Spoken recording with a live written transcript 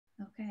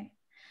Okay.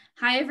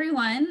 Hi,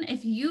 everyone.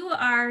 If you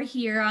are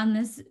here on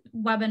this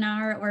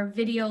webinar or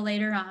video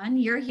later on,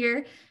 you're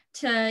here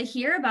to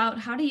hear about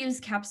how to use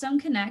Capstone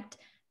Connect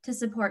to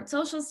support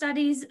social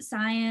studies,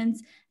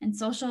 science, and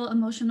social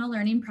emotional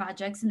learning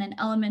projects in an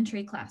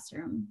elementary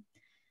classroom.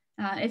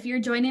 If you're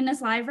joining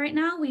us live right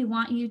now, we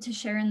want you to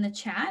share in the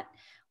chat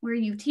where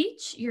you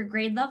teach, your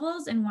grade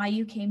levels, and why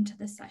you came to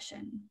this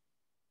session.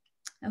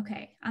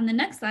 Okay, on the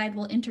next slide,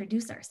 we'll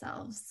introduce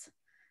ourselves.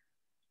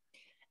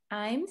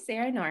 I'm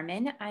Sara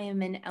Norman. I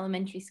am an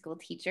elementary school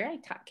teacher. I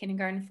taught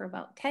kindergarten for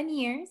about 10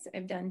 years.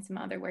 I've done some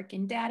other work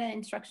in data,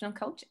 instructional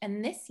coach,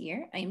 and this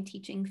year I am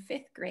teaching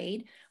 5th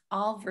grade,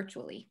 all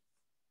virtually.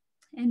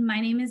 And my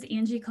name is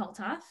Angie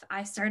Kalthoff.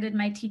 I started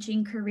my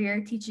teaching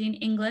career teaching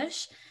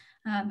English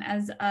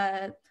as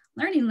a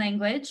learning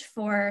language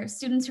for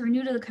students who are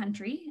new to the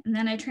country. And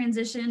then I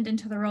transitioned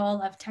into the role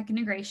of tech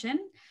integration.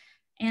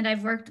 And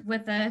I've worked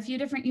with a few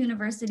different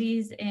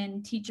universities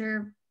in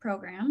teacher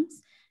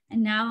programs.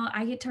 And now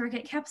I get to work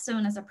at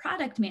Capstone as a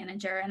product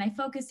manager, and I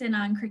focus in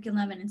on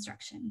curriculum and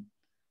instruction.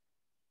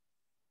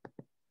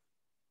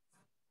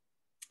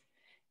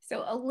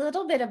 So a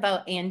little bit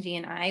about Angie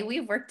and I.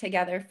 We've worked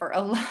together for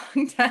a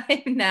long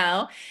time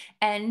now.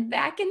 And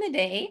back in the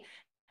day,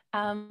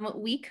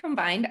 we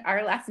combined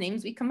our last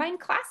names. We combined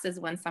classes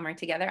one summer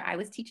together. I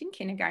was teaching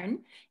kindergarten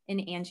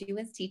and Angie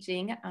was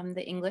teaching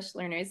the English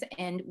learners,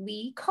 and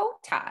we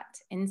co-taught.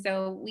 And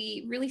so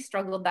we really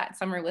struggled that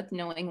summer with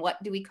knowing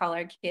what do we call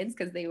our kids,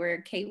 because they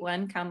were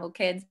K1 combo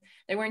kids.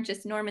 They weren't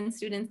just Norman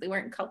students. They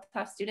weren't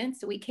Kalthoff students.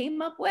 So we came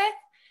up with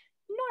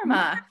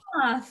Norma.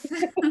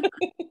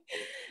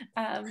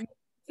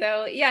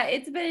 So yeah,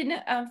 it's been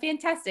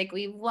fantastic.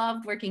 We've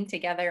loved working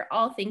together,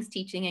 all things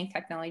teaching and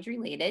technology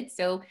related.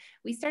 So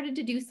we started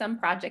to do some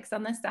projects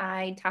on the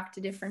side, talk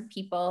to different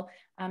people,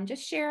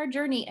 just share our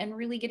journey and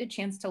really get a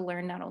chance to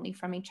learn not only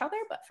from each other,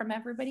 but from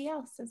everybody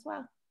else as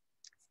well.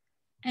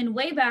 And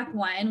way back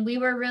when, we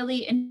were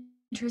really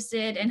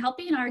interested in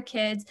helping our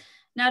kids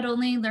not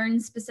only learn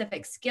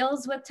specific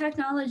skills with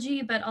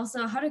technology, but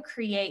also how to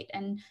create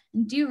and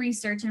do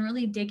research and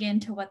really dig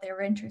into what they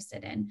were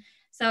interested in.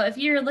 So if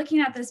you're looking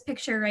at this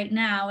picture right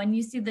now and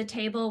you see the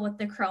table with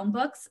the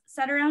Chromebooks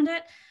set around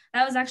it,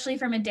 that was actually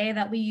from a day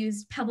that we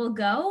used Pebble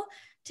Go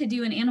to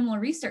do an animal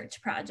research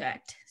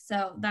project.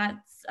 So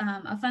that's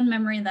a fun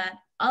memory that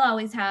I'll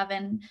always have.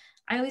 And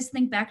I always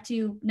think back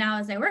to now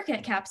as I work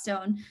at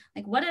Capstone,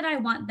 like what did I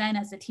want then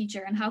as a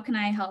teacher and how can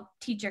I help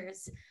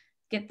teachers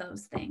get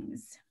those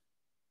things?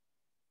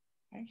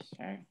 For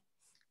sure.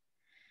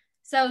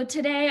 So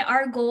today,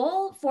 our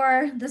goal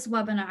for this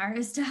webinar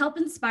is to help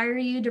inspire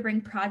you to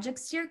bring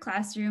projects to your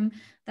classroom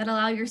that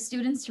allow your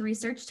students to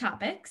research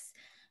topics,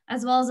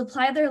 as well as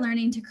apply their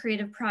learning to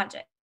creative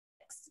projects,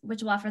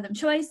 which will offer them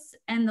choice,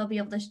 and they'll be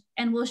able to,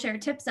 and we'll share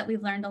tips that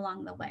we've learned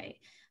along the way.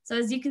 So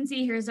as you can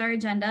see, here's our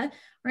agenda.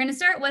 We're going to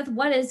start with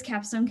what is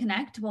Capstone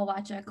Connect. We'll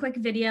watch a quick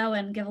video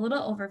and give a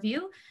little overview,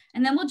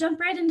 and then we'll jump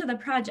right into the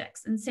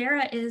projects. And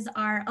Sara is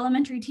our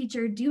elementary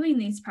teacher doing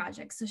these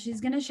projects. So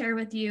she's going to share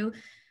with you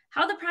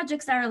how the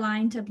projects are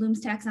aligned to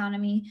Bloom's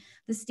taxonomy,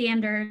 the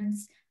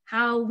standards,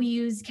 how we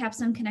use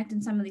Capstone Connect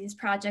in some of these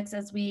projects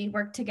as we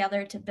work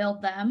together to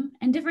build them,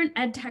 and different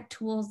EdTech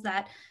tools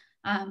that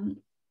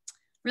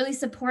really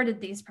supported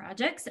these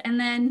projects. And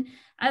then,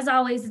 as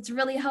always, it's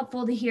really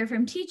helpful to hear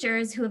from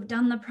teachers who have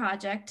done the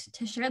project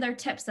to share their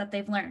tips that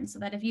they've learned, so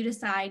that if you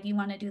decide you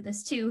want to do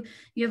this too,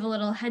 you have a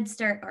little head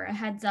start or a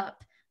heads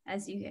up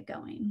as you get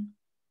going.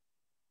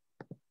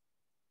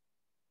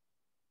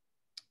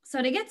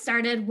 So to get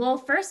started, we'll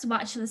first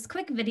watch this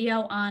quick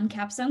video on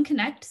Capstone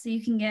Connect so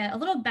you can get a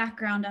little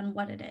background on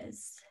what it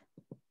is.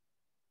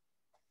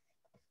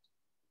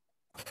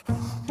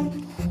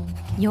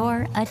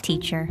 You're a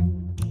teacher.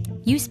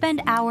 You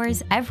spend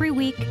hours every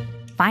week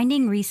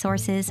finding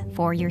resources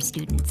for your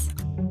students.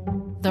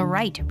 The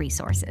right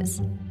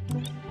resources.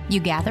 You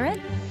gather it,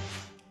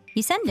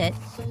 you send it,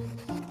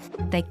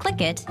 they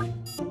click it,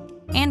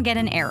 and get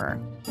an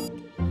error.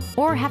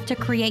 Or have to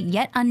create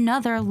yet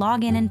another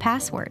login and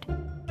password.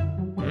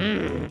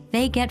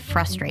 They get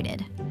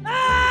frustrated.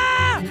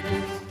 Ah!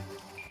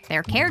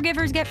 Their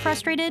caregivers get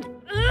frustrated.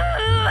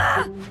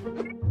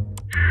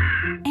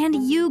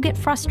 And you get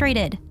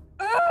frustrated.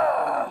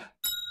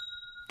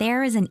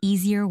 There is an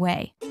easier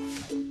way.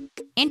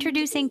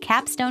 Introducing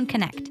Capstone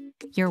Connect,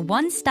 your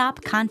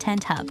one-stop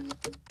content hub,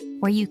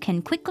 where you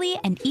can quickly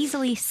and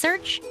easily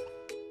search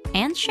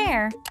and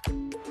share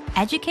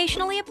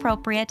educationally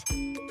appropriate,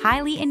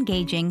 highly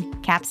engaging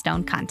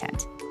Capstone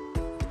content.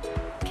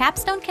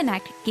 Capstone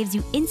Connect gives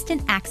you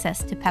instant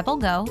access to Pebble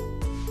Go,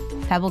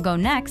 Pebble Go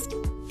Next,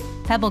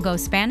 Pebble Go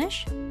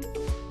Spanish,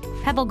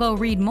 Pebble Go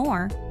Read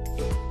More,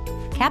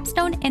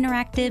 Capstone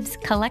Interactive's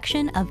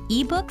collection of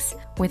ebooks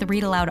with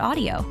read aloud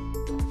audio,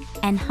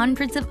 and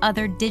hundreds of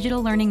other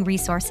digital learning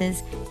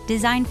resources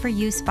designed for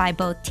use by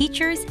both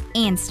teachers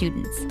and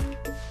students.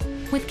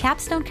 With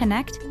Capstone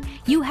Connect,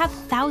 you have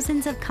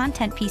thousands of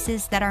content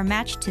pieces that are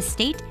matched to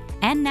state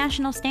and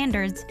national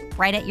standards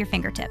right at your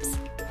fingertips.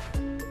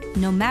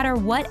 No matter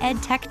what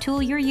EdTech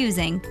tool you're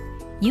using,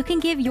 you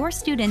can give your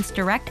students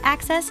direct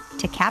access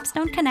to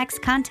Capstone Connect's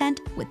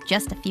content with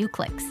just a few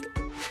clicks.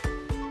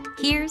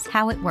 Here's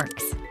how it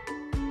works.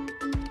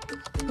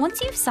 Once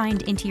you've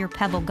signed into your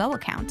Pebble Go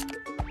account,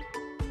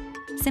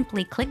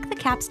 simply click the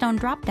Capstone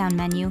drop-down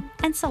menu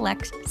and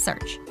select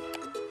Search.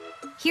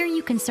 Here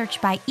you can search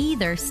by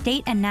either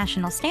state and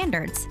national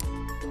standards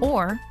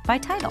or by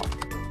title,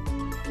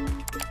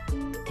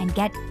 and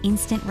get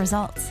instant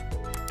results,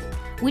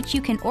 which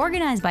you can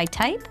organize by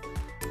type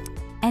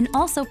and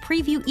also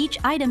preview each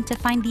item to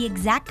find the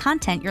exact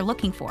content you're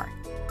looking for.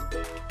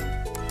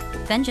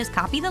 Then just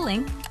copy the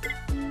link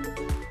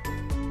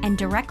and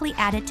directly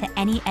add it to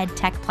any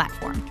EdTech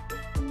platform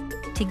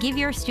to give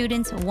your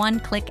students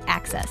one-click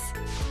access.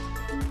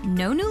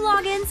 No new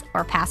logins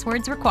or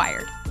passwords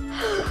required.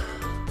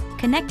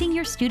 Connecting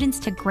your students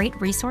to great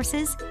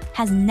resources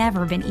has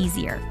never been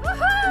easier.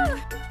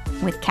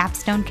 With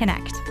Capstone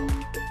Connect.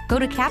 Go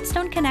to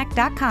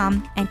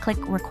capstoneconnect.com and click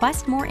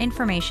Request More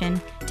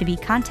Information to be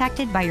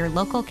contacted by your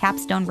local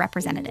Capstone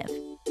representative.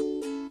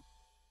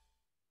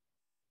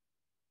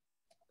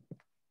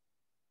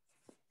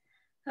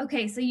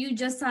 Okay, so you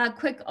just saw a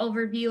quick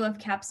overview of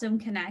Capstone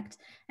Connect,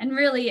 and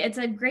really it's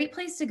a great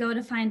place to go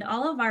to find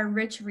all of our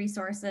rich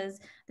resources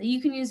that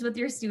you can use with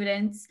your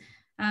students.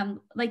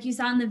 Like you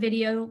saw in the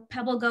video,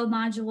 Pebble Go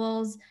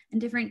modules and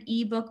different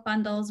ebook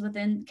bundles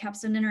within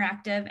Capstone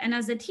Interactive. And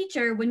as a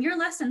teacher, when you're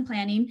lesson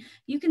planning,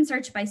 you can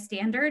search by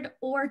standard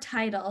or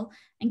title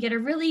and get a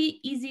really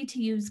easy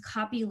to use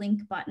copy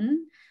link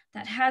button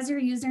that has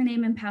your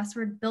username and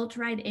password built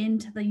right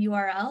into the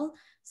URL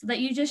so that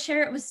you just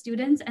share it with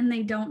students and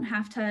they don't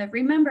have to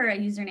remember a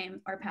username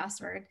or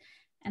password.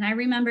 And I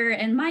remember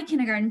in my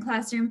kindergarten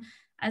classroom,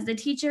 as a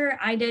teacher,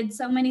 I did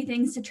so many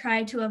things to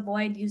try to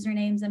avoid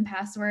usernames and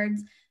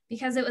passwords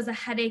because it was a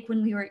headache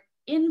when we were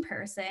in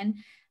person.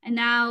 And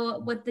now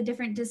with the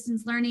different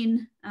distance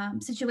learning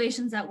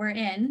situations that we're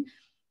in,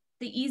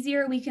 the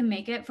easier we can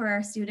make it for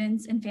our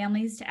students and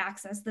families to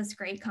access this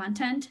great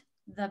content,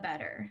 the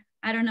better.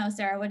 I don't know,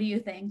 Sarah, what do you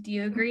think? Do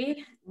you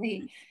agree?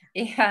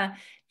 Yeah,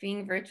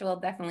 being virtual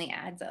definitely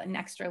adds an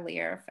extra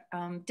layer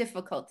of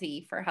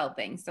difficulty for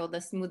helping. So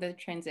the smoother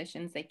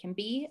transitions they can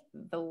be,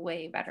 the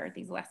way better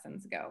these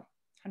lessons go,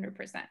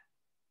 100%.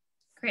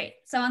 Great.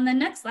 So on the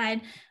next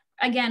slide,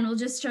 again, we'll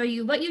just show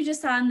you what you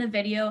just saw in the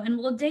video, and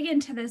we'll dig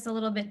into this a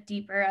little bit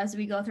deeper as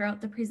we go throughout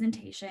the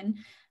presentation.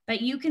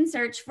 But you can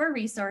search for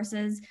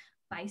resources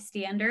by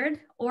standard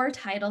or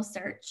title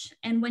search.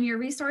 And when your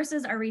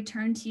resources are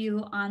returned to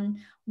you on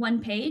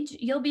one page,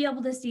 you'll be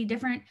able to see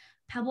different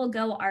Pebble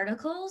Go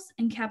articles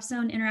and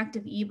Capstone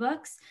Interactive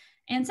ebooks.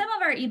 And some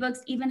of our ebooks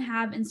even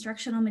have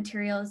instructional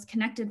materials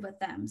connected with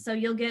them. So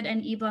you'll get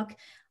an ebook,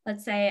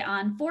 let's say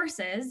on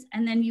forces,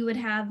 and then you would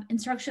have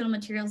instructional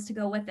materials to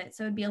go with it.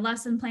 So it'd be a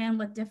lesson plan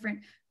with different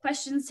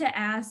questions to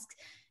ask,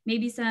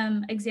 maybe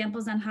some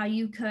examples on how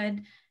you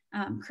could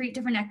create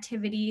different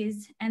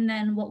activities. And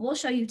then what we'll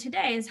show you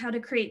today is how to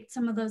create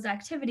some of those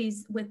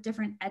activities with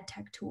different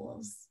EdTech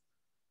tools.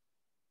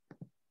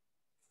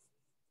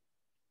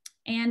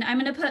 And I'm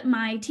going to put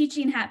my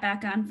teaching hat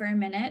back on for a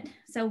minute.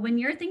 So when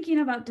you're thinking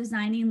about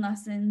designing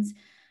lessons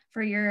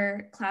for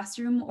your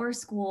classroom or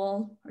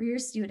school or your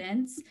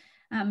students,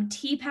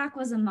 TPAC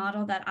was a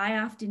model that I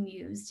often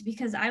used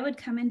because I would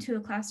come into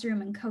a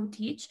classroom and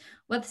co-teach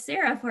with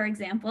Sarah, for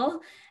example,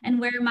 and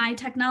wear my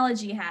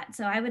technology hat.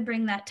 So I would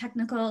bring that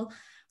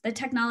the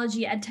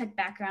technology EdTech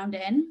background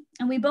in,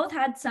 and we both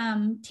had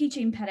some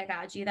teaching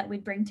pedagogy that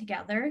we'd bring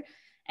together.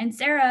 And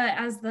Sarah,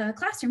 as the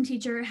classroom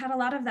teacher, had a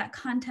lot of that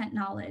content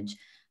knowledge.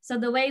 So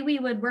the way we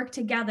would work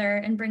together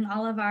and bring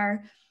all of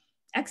our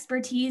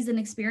expertise and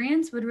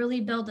experience would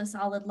really build a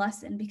solid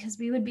lesson because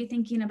we would be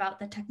thinking about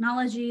the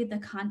technology, the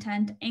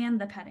content, and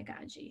the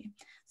pedagogy.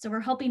 So we're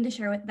hoping to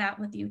share that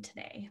with you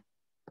today.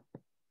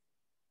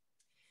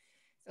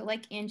 So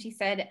like Angie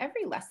said,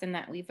 every lesson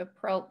that we've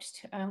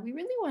approached, we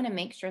really want to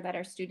make sure that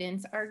our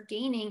students are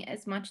gaining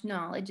as much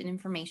knowledge and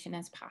information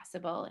as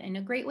possible. And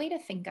a great way to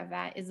think of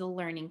that is a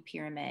learning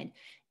pyramid.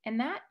 And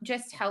that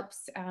just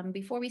helps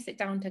before we sit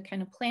down to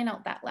kind of plan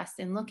out that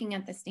lesson, looking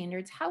at the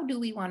standards, how do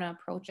we want to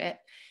approach it?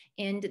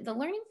 And the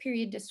learning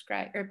pyramid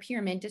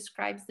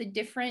describes the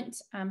different,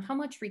 how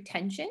much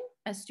retention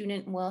a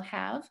student will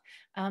have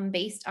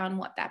based on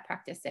what that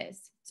practice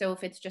is. So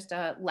if it's just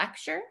a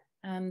lecture,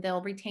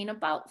 they'll retain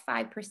about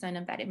 5%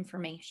 of that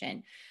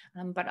information,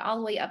 but all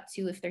the way up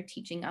to if they're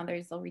teaching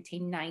others, they'll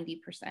retain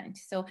 90%.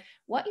 So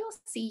what you'll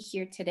see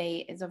here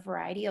today is a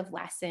variety of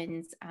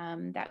lessons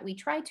that we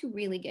try to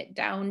really get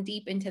down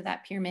deep into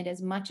that pyramid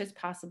as much as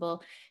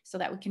possible so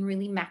that we can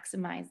really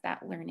maximize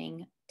that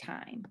learning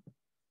time.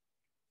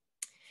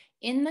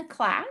 In the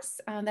class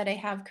that I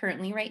have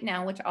currently right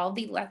now, which all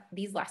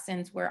these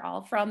lessons were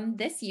all from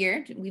this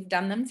year, we've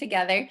done them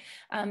together.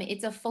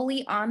 It's a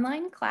fully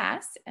online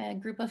class, a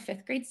group of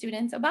 5th grade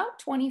students, about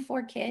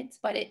 24 kids,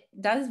 but it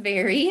does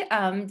vary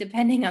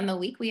depending on the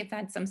week. We have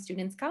had some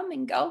students come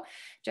and go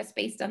just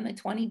based on the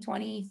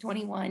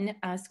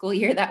 2020-21 school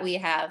year that we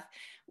have.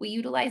 We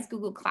utilize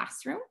Google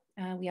Classroom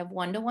We have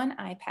one-to-one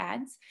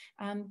iPads.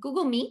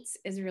 Google Meets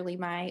is really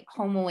my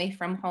home away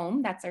from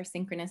home. That's our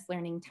synchronous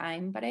learning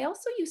time. But I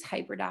also use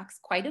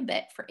HyperDocs quite a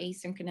bit for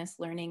asynchronous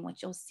learning,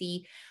 which you'll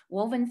see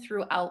woven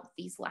throughout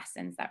these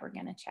lessons that we're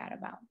going to chat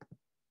about.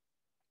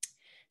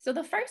 So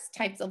the first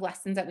types of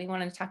lessons that we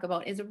wanted to talk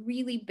about is a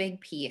really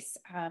big piece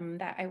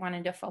that I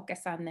wanted to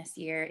focus on this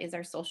year is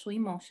our social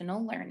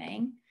emotional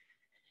learning.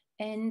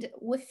 And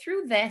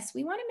through this,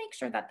 we want to make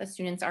sure that the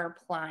students are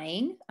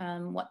applying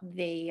what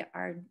they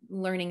are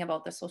learning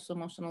about the social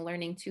emotional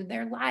learning to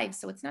their lives.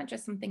 So it's not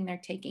just something they're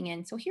taking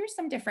in. So here's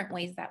some different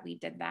ways that we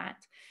did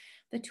that.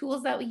 The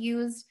tools that we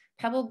used,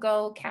 Pebble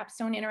Go,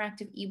 Capstone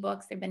Interactive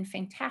eBooks, they've been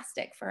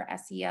fantastic for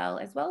SEL,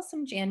 as well as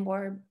some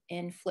Jamboard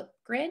and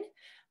Flipgrid.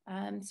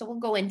 So we'll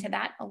go into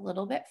that a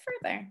little bit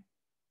further.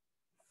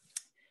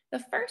 The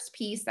first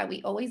piece that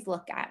we always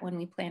look at when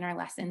we plan our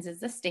lessons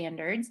is the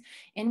standards,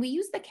 and we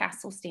use the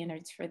CASEL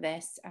standards for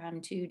this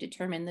to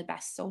determine the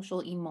best social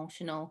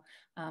emotional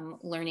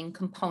learning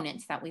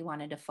components that we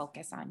wanted to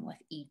focus on with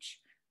each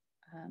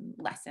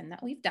lesson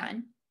that we've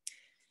done.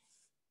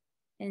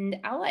 And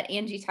I'll let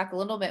Angie talk a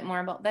little bit more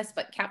about this,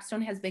 but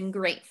Capstone has been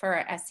great for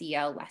our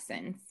SEL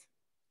lessons.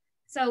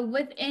 So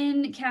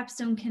within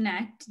Capstone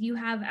Connect, you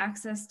have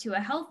access to a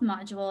health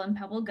module in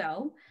Pebble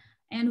Go.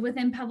 And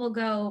within Pebble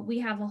Go, we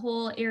have a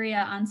whole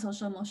area on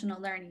social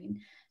emotional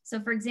learning.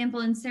 So for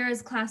example, in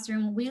Sarah's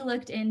classroom, we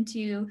looked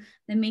into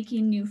the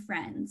making new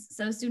friends.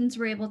 So students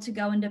were able to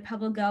go into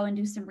Pebble Go and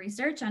do some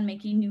research on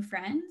making new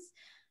friends.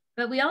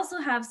 But we also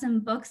have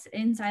some books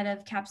inside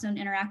of Capstone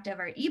Interactive,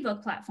 our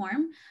ebook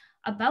platform,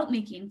 about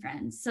making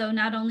friends. So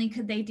not only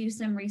could they do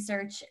some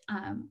research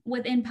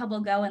within Pebble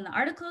Go and the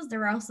articles, there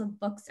were also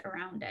books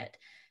around it.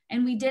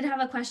 And we did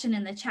have a question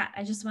in the chat.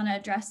 I just want to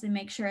address and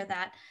make sure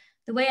that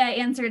the way I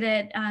answered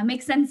it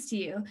makes sense to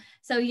you.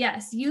 So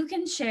yes, you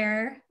can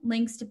share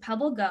links to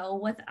Pebble Go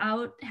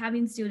without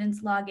having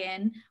students log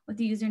in with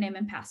the username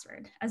and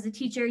password. As a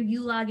teacher,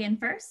 you log in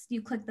first,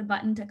 you click the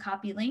button to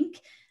copy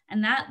link,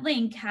 and that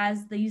link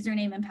has the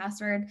username and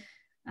password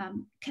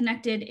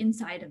connected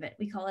inside of it.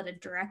 We call it a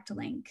direct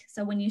link.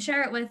 So when you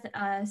share it with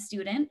a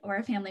student or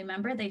a family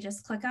member, they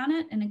just click on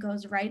it and it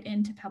goes right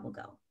into Pebble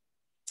Go.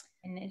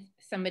 And if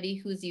somebody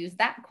who's used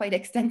that quite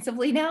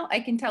extensively now,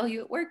 I can tell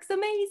you it works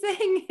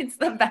amazing. It's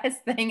the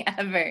best thing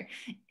ever.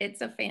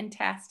 It's a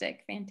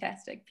fantastic,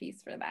 fantastic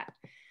piece for that.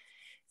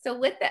 So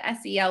with the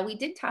SEL, we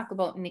did talk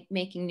about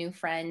making new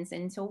friends.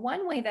 And so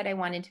one way that I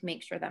wanted to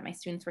make sure that my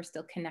students were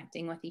still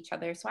connecting with each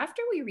other. So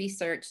after we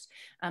researched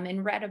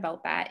and read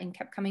about that and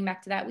kept coming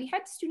back to that, we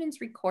had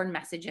students record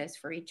messages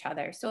for each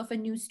other. So if a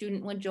new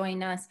student would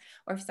join us,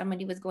 or if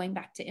somebody was going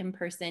back to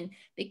in-person,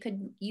 they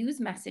could use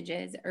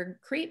messages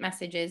or create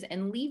messages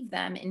and leave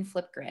them in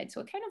Flipgrid.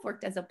 So it kind of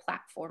worked as a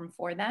platform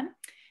for them.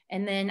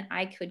 And then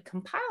I could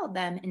compile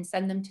them and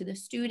send them to the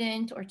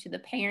student or to the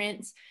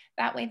parents.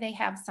 That way they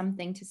have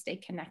something to stay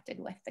connected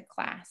with the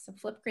class. So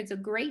Flipgrid's a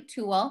great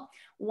tool.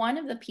 One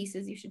of the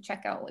pieces you should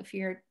check out if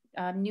you're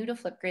new to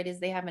Flipgrid is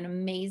they have an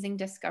amazing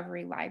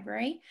discovery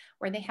library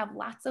where they have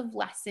lots of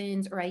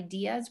lessons or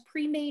ideas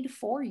pre-made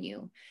for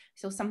you.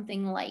 So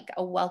something like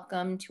a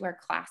welcome to our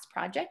class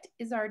project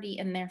is already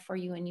in there for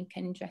you, and you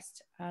can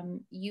just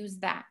use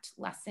that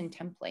lesson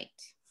template.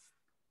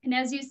 And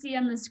as you see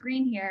on the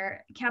screen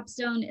here,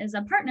 Capstone is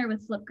a partner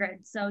with Flipgrid.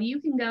 So you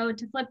can go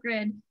to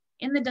Flipgrid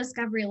in the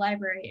Discovery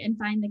Library and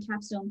find the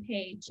Capstone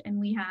page. And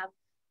we have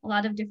a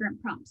lot of different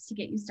prompts to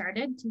get you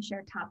started to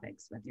share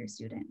topics with your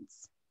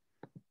students.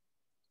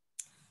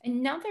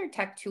 Another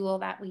tech tool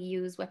that we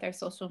use with our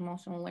social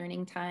emotional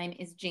learning time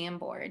is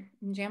Jamboard.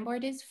 And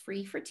Jamboard is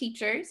free for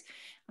teachers.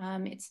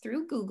 It's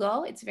through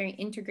Google. It's very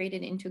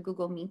integrated into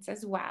Google Meets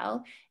as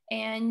well.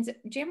 And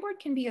Jamboard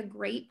can be a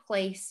great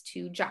place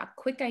to jot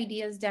quick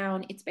ideas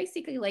down. It's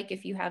basically like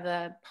if you have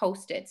a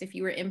Post-its, if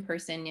you were in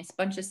person, it's a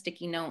bunch of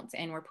sticky notes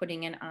and we're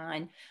putting it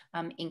on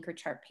ink or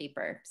chart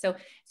paper. So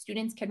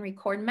students can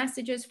record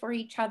messages for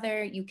each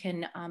other. You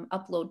can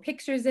upload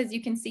pictures. As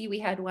you can see, we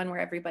had one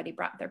where everybody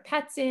brought their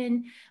pets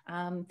in,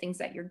 things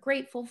that you're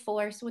grateful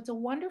for. So it's a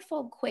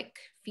wonderful, quick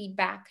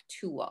feedback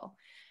tool.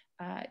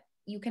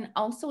 You can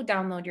also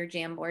download your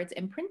Jamboards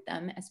and print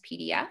them as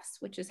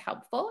PDFs, which is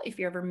helpful if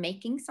you're ever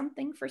making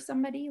something for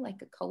somebody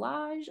like a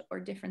collage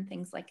or different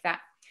things like that.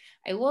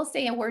 I will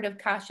say a word of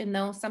caution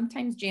though,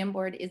 sometimes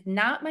Jamboard is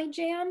not my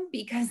jam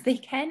because they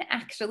can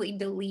actually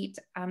delete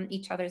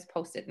each other's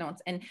Post-it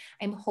notes. And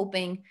I'm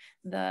hoping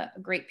the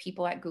great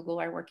people at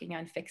Google are working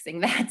on fixing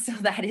that so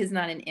that is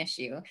not an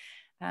issue.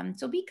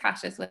 So be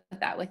cautious with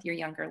that with your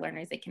younger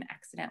learners. They can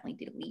accidentally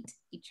delete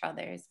each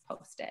other's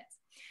Post-its.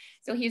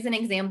 So here's an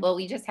example.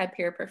 We just had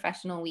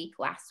Paraprofessional Week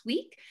last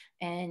week,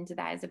 and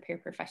that is a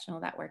paraprofessional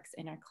that works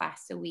in our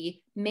class. So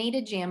we made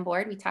a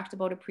Jamboard. We talked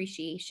about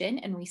appreciation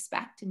and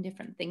respect and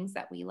different things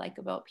that we like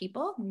about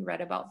people. We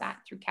read about that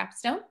through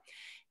Capstone,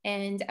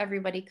 and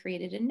everybody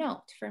created a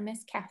note for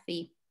Miss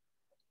Kathy.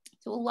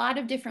 So a lot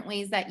of different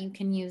ways that you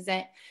can use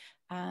it.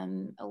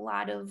 A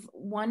lot of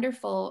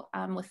wonderful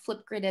with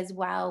Flipgrid as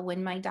well.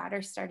 When my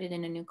daughter started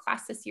in a new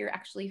class this year,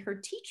 actually her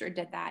teacher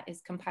did that,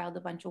 is compiled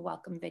a bunch of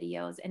welcome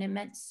videos. And it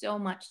meant so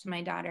much to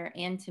my daughter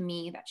and to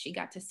me that she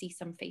got to see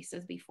some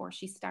faces before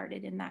she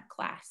started in that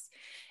class.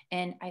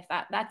 And I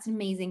thought, that's an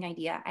amazing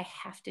idea. I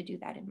have to do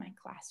that in my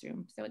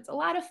classroom. So it's a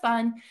lot of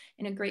fun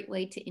and a great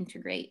way to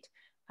integrate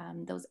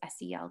those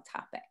SEL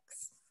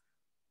topics.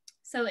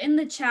 So in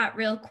the chat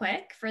real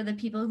quick for the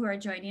people who are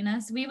joining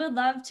us, we would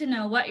love to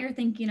know what you're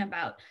thinking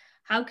about.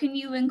 How can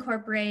you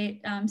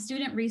incorporate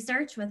student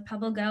research with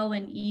PebbleGo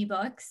and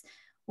eBooks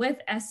with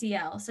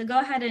SEL? So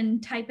go ahead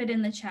and type it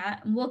in the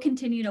chat and we'll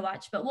continue to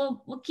watch, but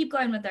we'll keep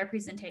going with our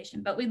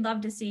presentation, but we'd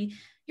love to see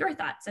your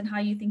thoughts and how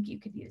you think you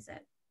could use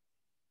it.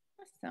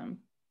 Awesome.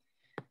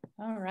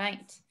 All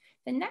right.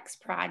 The next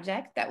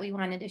project that we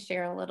wanted to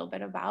share a little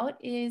bit about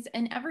is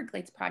an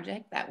Everglades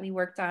project that we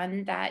worked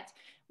on that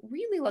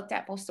really looked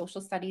at both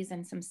social studies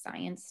and some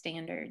science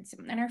standards.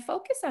 And our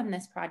focus on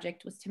this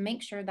project was to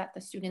make sure that the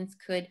students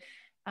could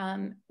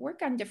work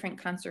on different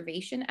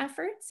conservation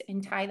efforts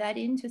and tie that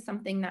into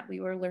something that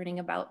we were learning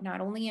about, not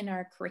only in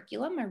our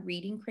curriculum, our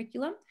reading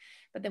curriculum,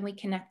 but then we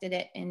connected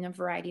it in a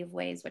variety of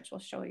ways, which we'll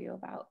show you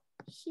about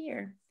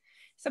here.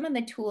 Some of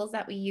the tools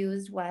that we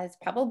used was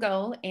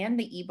PebbleGo, and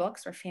the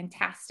ebooks were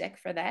fantastic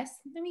for this.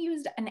 Then we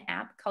used an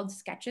app called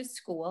Sketches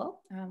School,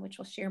 which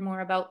we'll share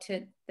more about,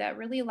 that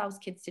really allows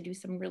kids to do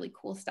some really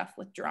cool stuff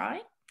with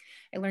drawing.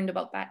 I learned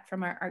about that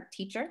from our art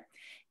teacher.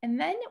 And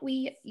then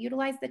we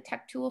utilized the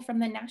tech tool from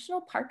the National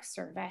Park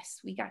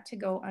Service. We got to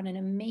go on an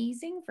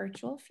amazing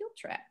virtual field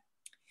trip.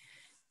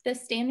 The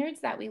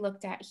standards that we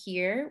looked at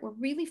here were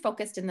really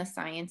focused in the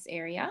science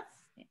area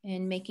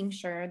and making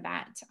sure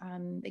that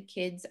the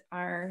kids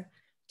are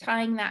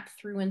tying that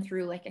through and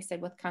through, like I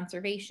said, with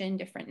conservation,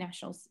 different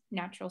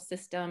natural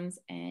systems,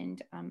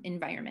 and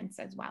environments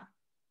as well.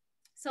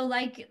 So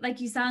like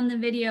you saw in the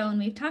video, and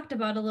we've talked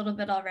about a little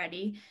bit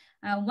already,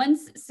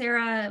 once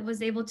Sara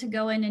was able to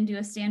go in and do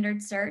a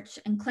standard search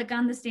and click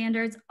on the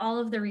standards, all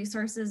of the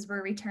resources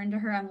were returned to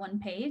her on one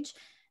page.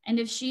 And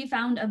if she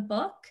found a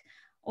book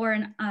or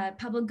an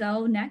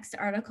PebbleGo Next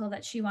article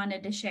that she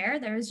wanted to share,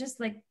 there was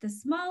just like the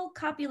small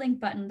copy link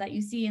button that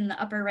you see in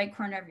the upper right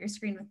corner of your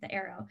screen with the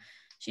arrow.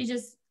 She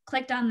just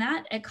clicked on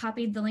that, it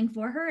copied the link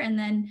for her, and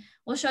then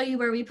we'll show you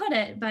where we put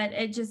it, but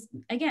it just,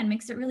 again,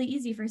 makes it really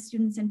easy for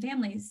students and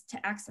families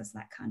to access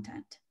that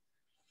content.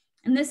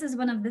 And this is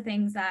one of the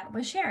things that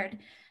was shared.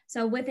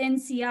 So within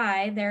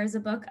CI, there's a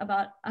book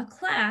about a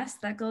class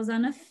that goes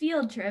on a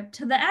field trip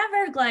to the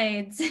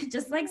Everglades,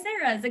 just like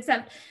Sara's,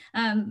 except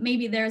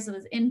maybe theirs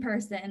was in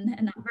person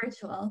and not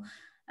virtual.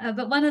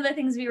 But one of the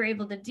things we were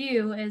able to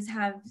do is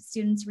have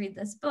students read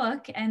this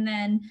book, and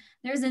then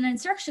there's an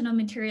instructional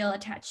material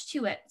attached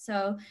to it.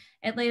 So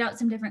it laid out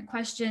some different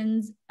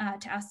questions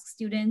to ask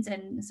students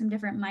and some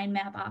different mind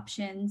map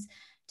options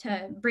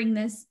to bring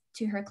this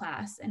to her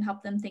class and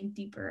help them think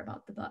deeper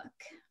about the book.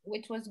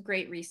 Which was a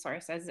great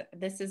resource, as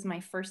this is my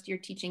first year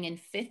teaching in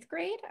 5th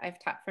grade. I've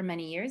taught for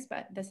many years,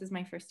 but this is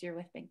my first year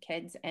with big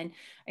kids, and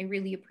I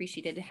really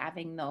appreciated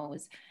having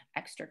those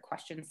extra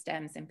question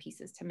stems and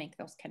pieces to make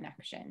those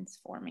connections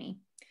for me.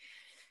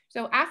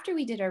 So after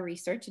we did our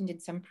research and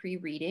did some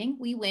pre-reading,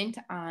 we went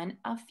on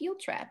a field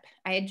trip.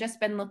 I had just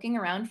been looking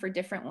around for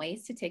different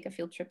ways to take a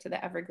field trip to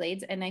the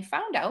Everglades, and I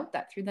found out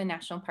that through the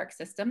National Park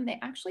System, they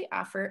actually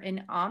offer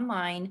an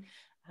online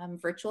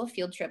virtual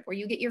field trip where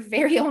you get your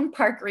very own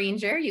park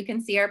ranger. You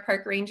can see our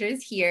park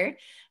rangers here,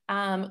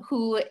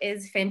 who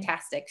is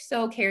fantastic,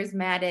 so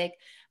charismatic.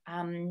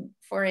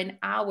 For an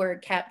hour,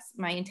 kept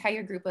my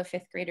entire group of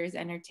 5th graders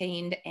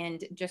entertained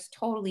and just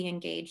totally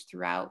engaged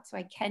throughout. So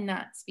I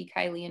cannot speak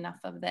highly enough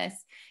of this.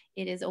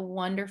 It is a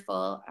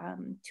wonderful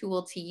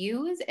tool to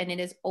use, and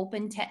it is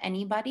open to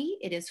anybody.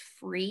 It is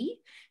free.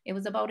 It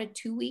was about a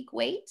 2-week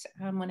wait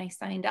when I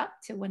signed up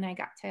to when I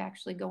got to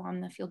actually go on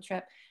the field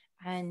trip.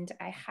 And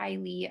I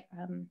highly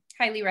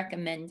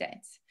recommend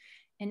it.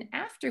 And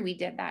after we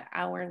did that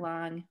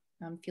hour-long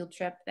field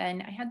trip,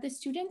 then I had the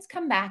students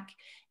come back,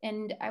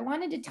 and I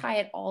wanted to tie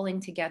it all in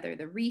together,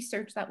 the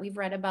research that we've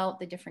read about,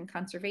 the different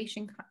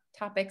conservation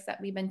topics that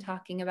we've been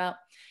talking about.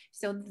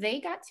 So they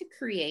got to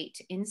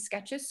create in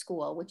Sketches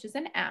School, which is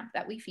an app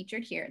that we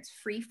featured here. It's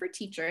free for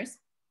teachers.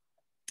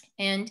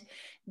 And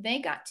they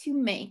got to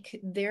make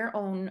their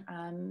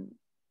own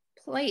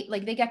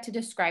like they get to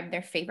describe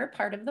their favorite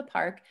part of the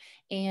park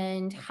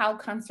and how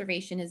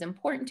conservation is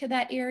important to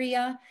that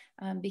area,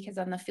 because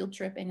on the field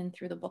trip and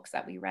through the books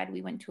that we read,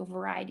 we went to a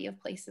variety of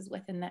places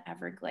within the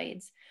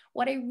Everglades.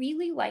 What I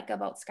really like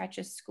about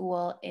Sketches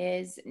School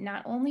is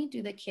not only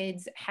do the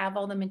kids have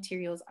all the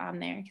materials on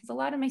there, because a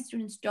lot of my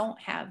students don't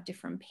have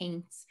different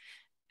paints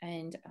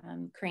and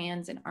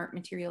crayons and art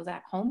materials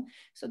at home,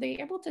 so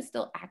they're able to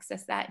still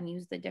access that and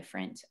use the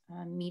different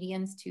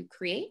mediums to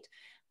create.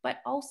 But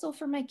also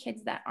for my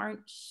kids that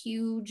aren't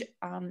huge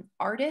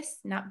artists,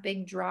 not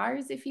big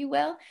drawers, if you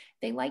will,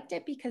 they liked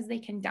it because they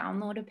can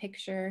download a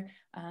picture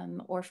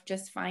or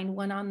just find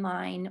one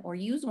online or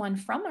use one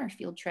from our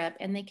field trip,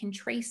 and they can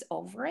trace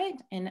over it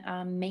and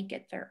make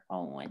it their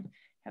own.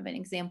 have an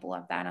example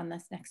of that on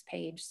this next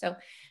page. So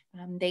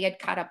they had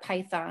caught a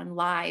python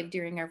live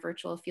during our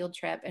virtual field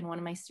trip, and one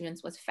of my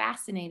students was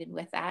fascinated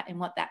with that and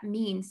what that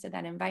means to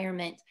that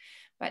environment,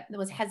 but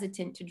was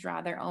hesitant to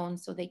draw their own.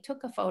 So they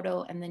took a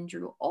photo and then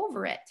drew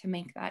over it to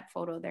make that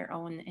photo their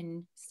own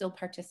and still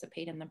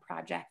participate in the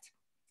project.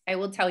 I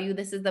will tell you,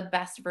 this is the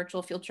best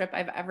virtual field trip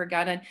I've ever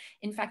gone on.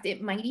 In fact,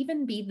 it might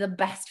even be the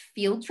best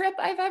field trip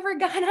I've ever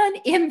gone on,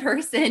 in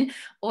person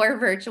or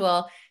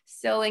virtual.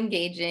 So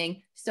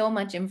engaging, so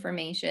much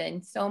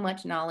information, so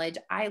much knowledge.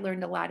 I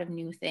learned a lot of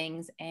new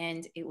things,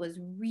 and it was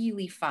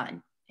really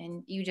fun.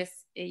 And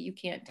you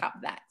can't top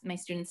that. My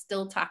students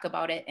still talk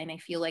about it, and I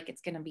feel like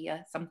it's going to be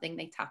something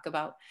they talk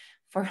about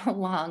for a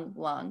long,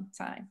 long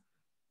time.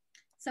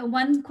 So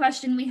one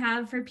question we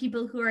have for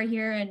people who are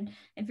here, and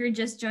if you're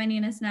just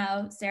joining us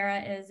now,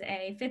 Sara is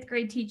a 5th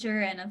grade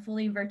teacher in a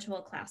fully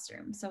virtual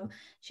classroom. So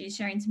she's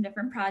sharing some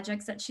different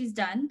projects that she's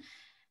done.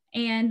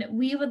 And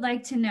we would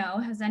like to know,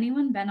 has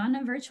anyone been on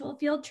a virtual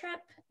field trip?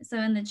 So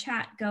in the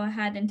chat, go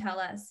ahead and tell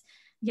us,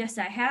 yes,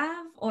 I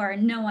have, or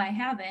no, I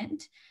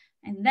haven't.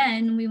 And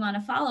then we want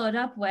to follow it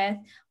up with,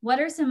 what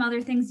are some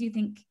other things you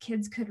think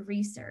kids could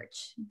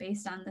research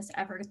based on this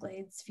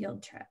Everglades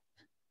field trip?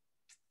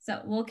 So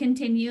we'll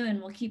continue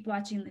and we'll keep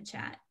watching the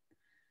chat.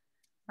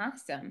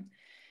 Awesome.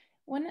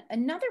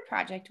 Another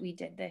project we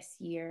did this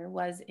year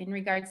was in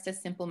regards to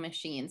simple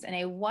machines, and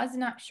I was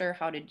not sure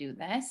how to do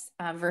this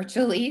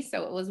virtually,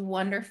 so it was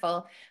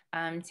wonderful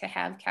to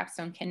have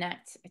Capstone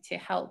Connect to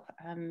help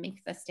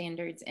make the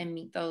standards and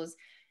meet those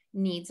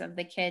needs of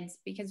the kids,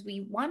 because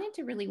we wanted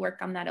to really work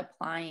on that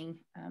applying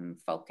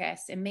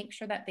focus and make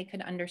sure that they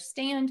could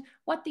understand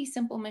what these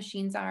simple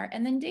machines are,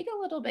 and then dig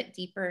a little bit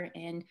deeper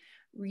and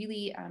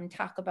really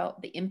talk about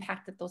the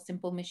impact that those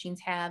simple machines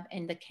have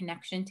and the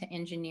connection to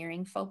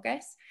engineering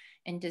focus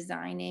and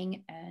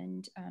designing,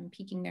 and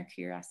piquing their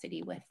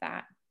curiosity with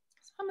that.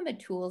 Some of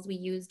the tools we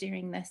used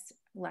during this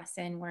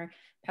lesson were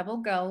Pebble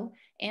Go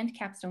and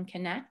Capstone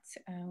Connect.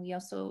 We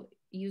also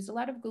used a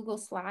lot of Google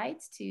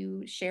Slides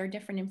to share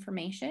different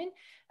information,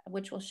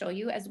 which we'll show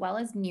you, as well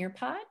as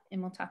Nearpod,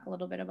 and we'll talk a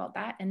little bit about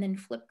that, and then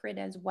Flipgrid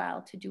as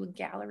well to do a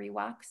gallery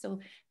walk so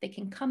they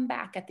can come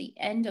back at the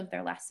end of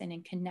their lesson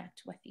and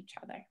connect with each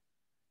other.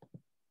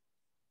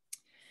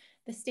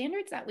 The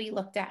standards that we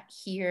looked at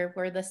here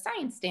were the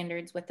science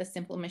standards with the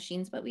simple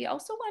machines, but we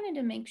also wanted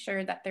to make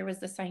sure that there was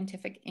the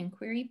scientific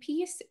inquiry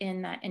piece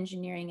in that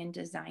engineering and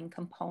design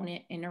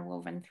component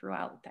interwoven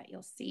throughout that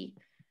you'll see.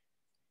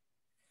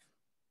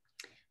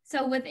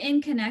 So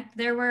within Connect,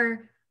 there are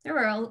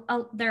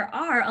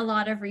a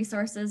lot of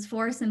resources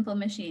for simple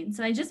machines.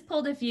 So I just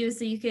pulled a few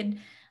so you could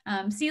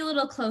see a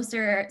little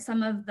closer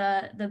some of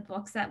the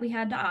books that we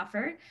had to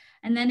offer.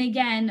 And then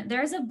again,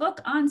 there's a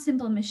book on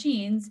simple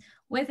machines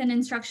with an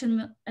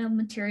instruction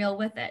material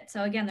with it.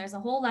 So again, there's a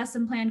whole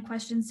lesson plan,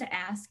 questions to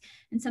ask,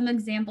 and some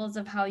examples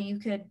of how you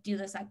could do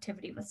this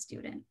activity with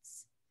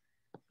students.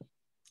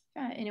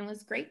 Yeah, and it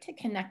was great to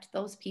connect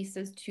those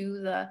pieces to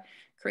the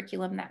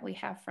curriculum that we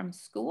have from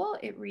school.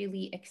 It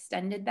really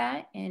extended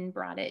that and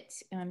brought it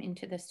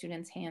into the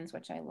students' hands,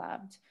 which I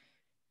loved.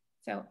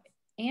 So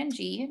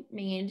Angie,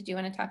 do you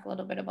want to talk a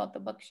little bit about the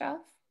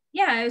bookshelf?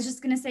 Yeah, I was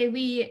just going to say,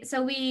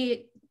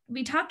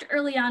 we talked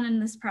early on in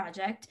this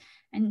project,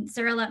 and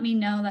Sara let me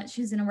know that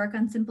she was going to work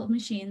on simple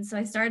machines. So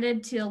I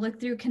started to look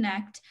through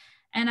Connect,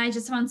 and I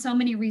just found so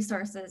many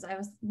resources. I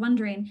was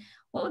wondering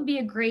what would be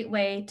a great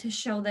way to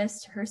show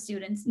this to her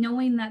students,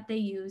 knowing that they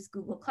use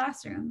Google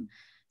Classroom.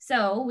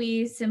 So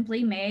we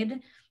simply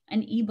made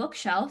an ebook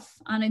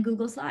shelf on a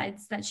Google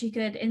Slides that she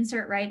could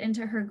insert right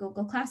into her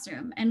Google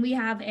Classroom. And we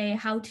have a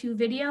how-to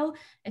video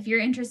if you're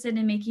interested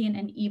in making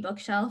an ebook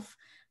shelf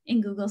in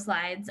Google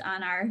Slides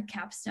on our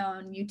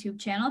Capstone YouTube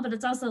channel, but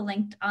it's also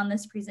linked on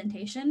this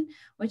presentation,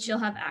 which you'll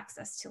have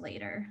access to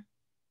later.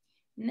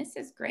 And this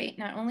is great.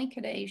 Not only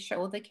could I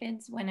show the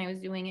kids when I was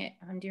doing it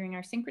during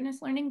our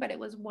synchronous learning, but it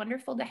was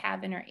wonderful to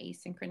have in our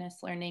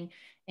asynchronous learning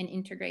and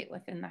integrate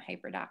within the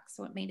HyperDoc.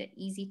 So it made it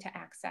easy to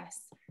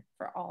access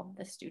for all of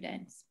the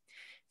students.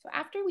 So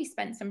after we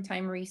spent some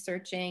time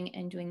researching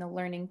and doing the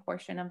learning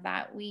portion of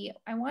that,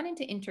 I wanted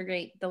to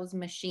integrate those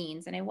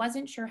machines, and I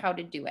wasn't sure how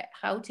to do it,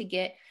 how to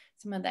get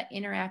some of that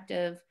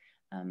interactive,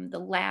 the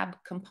lab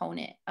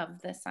component of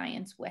the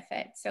science with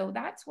it. So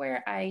that's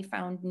where I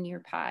found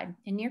Nearpod.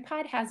 And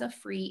Nearpod has a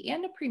free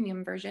and a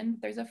premium version.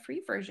 There's a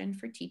free version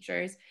for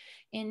teachers,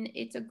 and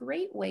it's a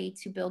great way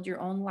to build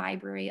your own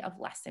library of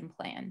lesson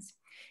plans.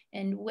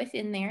 And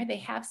within there, they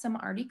have some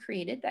already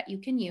created that you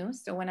can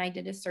use. So when I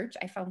did a search,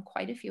 I found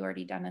quite a few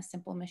already done as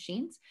simple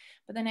machines,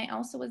 but then I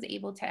also was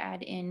able to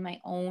add in my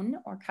own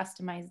or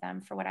customize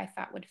them for what I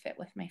thought would fit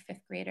with my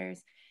 5th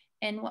graders.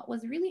 And what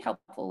was really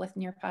helpful with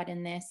Nearpod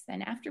in this,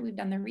 then after we've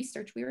done the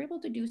research, we were able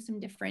to do some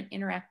different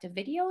interactive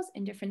videos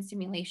and different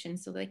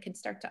simulations so they could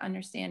start to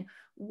understand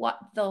what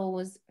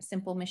those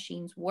simple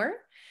machines were,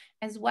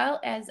 as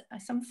well as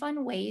some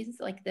fun ways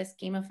like this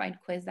gamified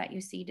quiz that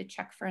you see to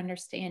check for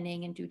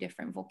understanding and do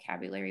different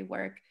vocabulary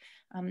work,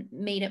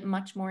 made it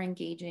much more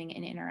engaging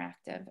and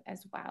interactive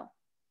as well.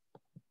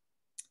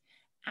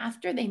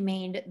 After they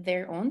made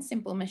their own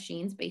simple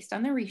machines based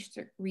on their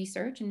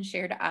research and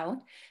shared out,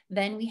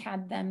 then we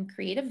had them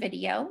create a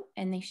video,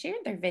 and they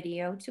shared their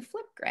video to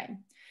Flipgrid,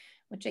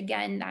 which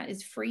again, that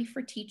is free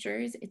for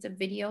teachers. It's a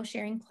video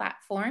sharing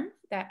platform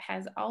that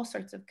has all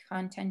sorts of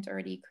content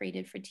already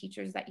created for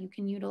teachers that you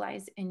can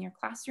utilize in your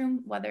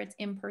classroom, whether it's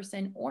in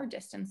person or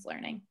distance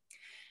learning.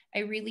 I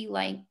really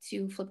like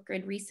to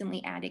Flipgrid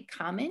recently added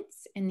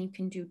comments, and you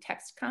can do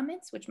text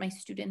comments, which my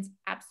students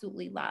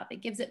absolutely love.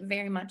 It gives it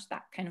very much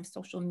that kind of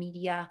social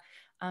media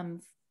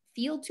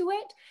feel to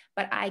it,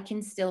 but I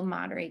can still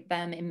moderate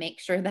them and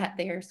make sure that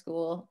they're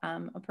school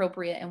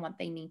appropriate and what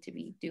they need to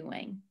be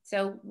doing.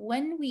 So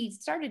when we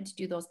started to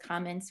do those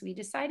comments, we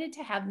decided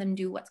to have them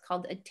do what's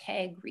called a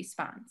tag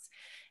response.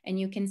 And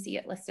you can see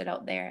it listed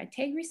out there. A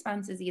tag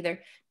response is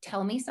either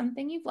tell me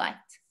something you've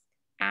liked,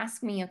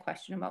 ask me a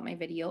question about my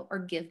video, or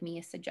give me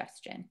a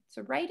suggestion.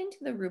 So right into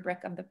the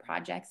rubric of the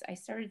projects, I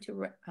started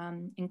to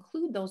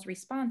include those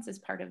responses as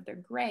part of their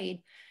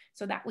grade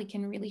so that we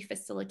can really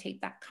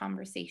facilitate that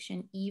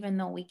conversation, even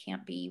though we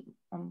can't be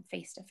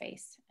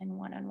face-to-face and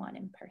one-on-one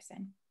in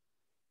person.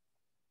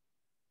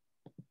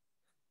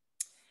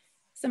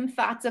 Some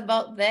thoughts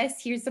about this.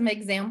 Here's some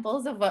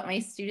examples of what my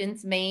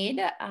students made.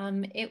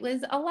 It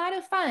was a lot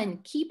of fun.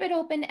 Keep it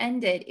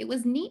open-ended. It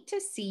was neat to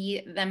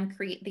see them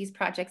create these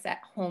projects at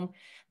home.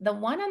 The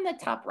one on the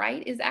top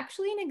right is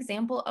actually an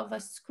example of a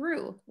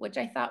screw, which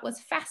I thought was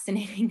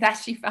fascinating that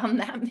she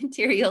found that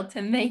material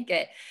to make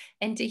it,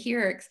 and to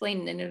hear her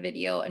explain it in a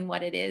video and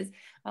what it is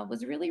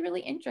was really,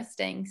 really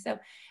interesting. So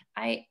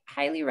I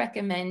highly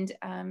recommend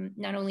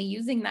not only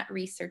using that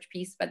research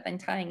piece, but then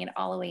tying it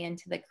all the way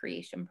into the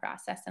creation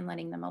process and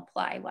letting them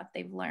apply what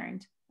they've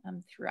learned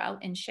throughout,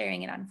 and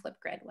sharing it on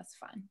Flipgrid was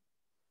fun.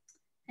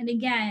 And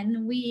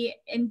again, we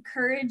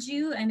encourage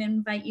you and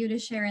invite you to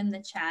share in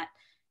the chat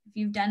if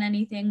you've done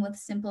anything with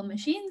simple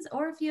machines,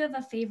 or if you have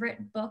a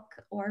favorite book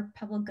or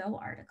Pebble Go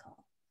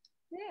article.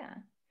 Yeah.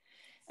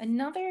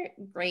 Another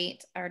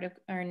great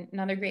article, or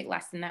another great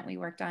lesson that we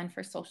worked on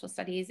for social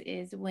studies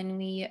is when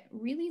we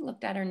really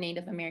looked at our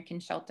Native American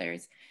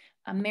shelters.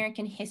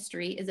 American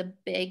history is a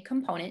big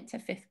component to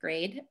 5th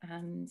grade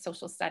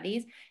social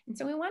studies. And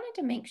so we wanted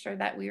to make sure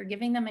that we were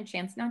giving them a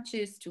chance not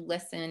just to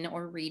listen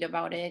or read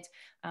about it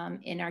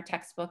in our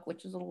textbook,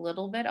 which was a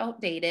little bit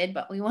outdated,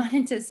 but I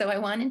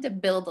wanted to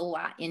build a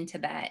lot into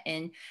that,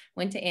 and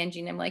went to Angie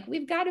and I'm like,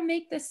 we've got to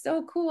make this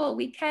so cool.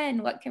 We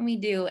can, what can we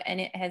do?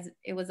 And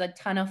it was a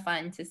ton of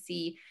fun to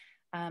see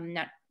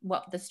not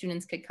what the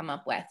students could come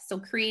up with. So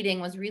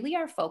creating was really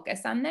our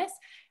focus on this.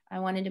 I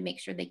wanted to make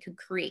sure they could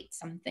create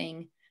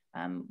something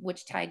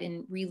which tied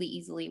in really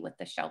easily with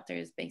the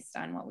shelters based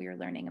on what we were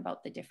learning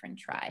about the different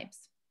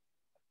tribes.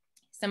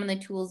 Some of the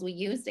tools we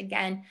used,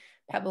 again,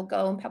 Pebble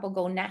Go and Pebble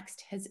Go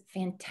Next has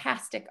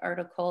fantastic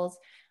articles,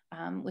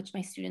 which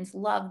my students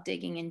loved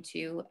digging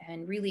into,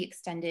 and really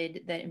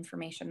extended the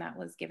information that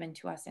was given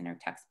to us in our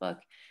textbook.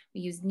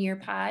 We used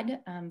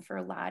Nearpod for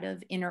a lot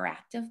of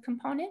interactive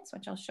components,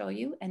 which I'll show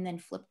you, and then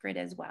Flipgrid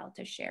as well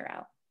to share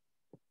out.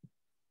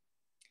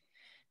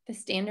 The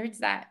standards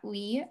that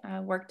we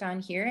worked on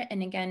here,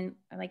 and again,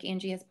 like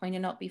Angie has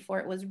pointed out before,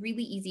 it was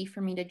really easy for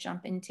me to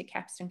jump into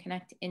Capstone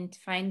Connect and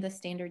find the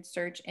standard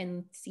search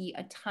and see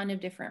a ton of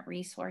different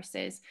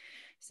resources,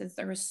 since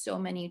there were so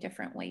many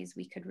different ways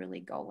we could really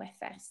go with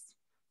this.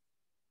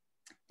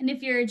 And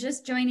if you're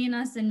just joining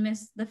us and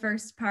missed the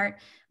first part,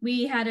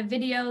 we had a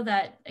video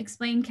that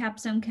explained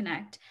Capstone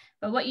Connect,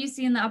 but what you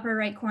see in the upper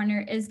right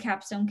corner is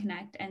Capstone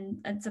Connect, and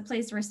it's a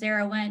place where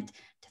Sarah went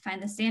to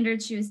find the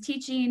standards she was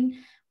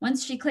teaching.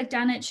 Once she clicked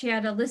on it, she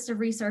had a list of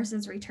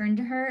resources returned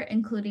to her,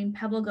 including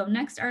Pebble Go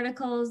Next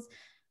articles,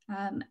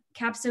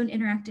 Capstone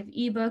interactive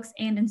ebooks,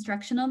 and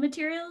instructional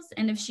materials.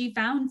 And if she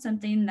found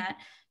something that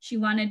she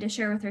wanted to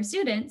share with her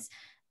students,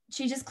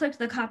 she just clicked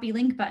the copy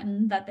link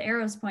button that the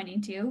arrow is pointing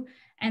to,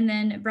 and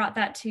then brought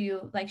that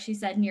to, like she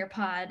said,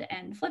 Nearpod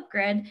and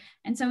Flipgrid.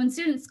 And so when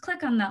students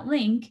click on that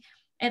link,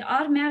 it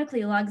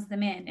automatically logs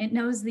them in. It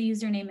knows the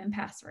username and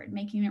password,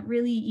 making it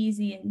really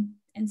easy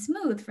and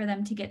smooth for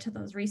them to get to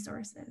those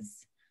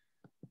resources.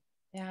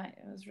 Yeah,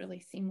 it was really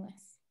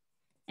seamless.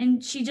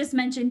 And she just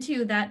mentioned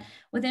too that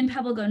within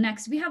Pebble Go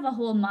Next, we have a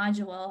whole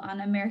module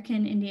on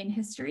American Indian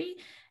history,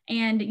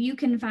 and you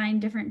can find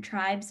different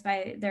tribes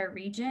by their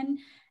region,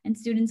 and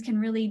students can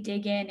really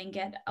dig in and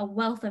get a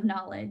wealth of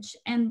knowledge.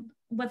 And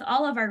with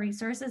all of our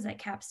resources at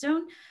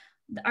Capstone,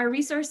 our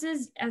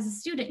resources as a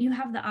student, you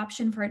have the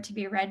option for it to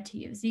be read to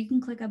you. So you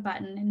can click a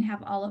button and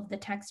have all of the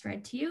text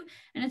read to you,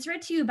 and it's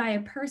read to you by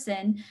a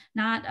person,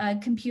 not a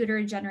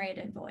computer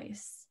generated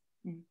voice.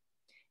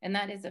 And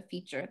that is a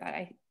feature that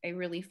I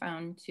really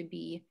found to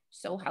be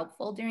so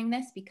helpful during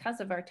this,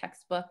 because of our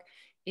textbook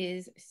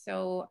is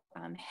so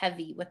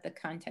heavy with the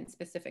content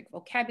specific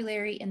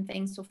vocabulary and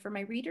things. So for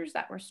my readers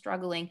that were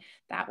struggling,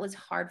 that was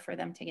hard for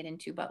them to get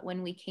into. But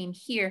when we came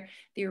here,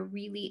 they were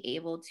really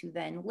able to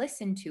then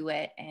listen to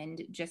it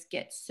and just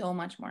get so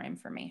much more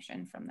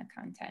information from the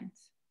content.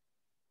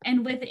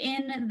 And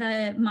within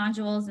the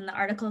modules and the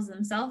articles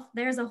themselves,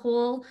 there's a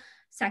whole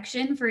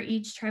section for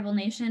each tribal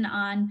nation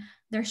on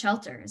their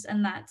shelters.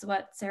 And that's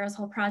what Sara's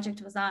whole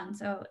project was on.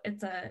 So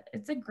it's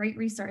a great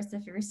resource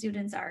if your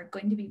students are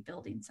going to be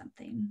building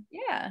something.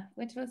 Yeah,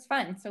 which was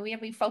fun. So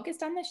we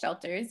focused on the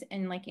shelters,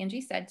 and like Angie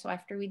said, so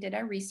after we did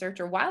our research,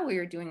 or while we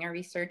were doing our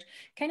research,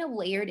 kind of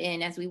layered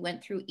in as we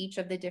went through each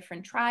of the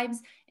different tribes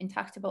and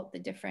talked about the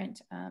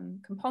different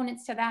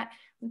components to that.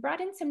 We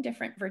brought in some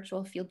different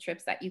virtual field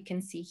trips that you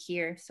can see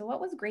here. So what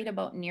was great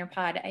about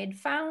Nearpod, I had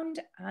found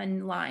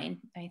online,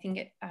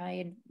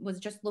 I was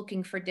just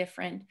looking for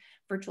different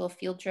virtual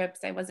field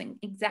trips. I wasn't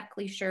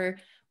exactly sure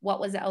what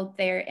was out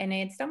there, and I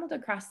had stumbled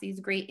across these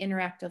great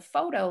interactive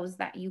photos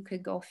that you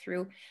could go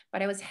through,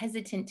 but I was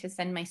hesitant to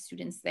send my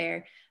students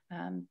there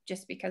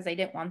just because I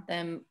didn't want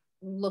them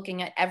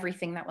looking at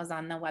everything that was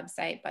on the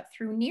website. But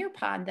through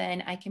Nearpod,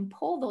 then I can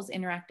pull those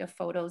interactive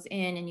photos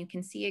in, and you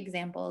can see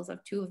examples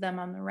of 2 of them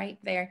on the right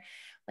there,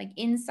 like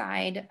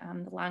inside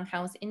the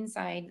longhouse,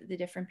 inside the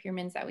different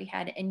pyramids that we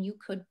had, and you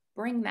could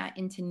bring that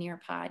into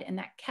Nearpod, and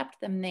that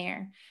kept them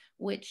there,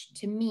 which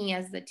to me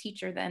as the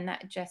teacher, then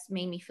that just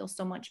made me feel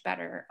so much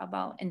better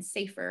about and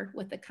safer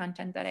with the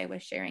content that I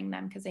was sharing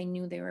them, because I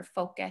knew they were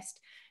focused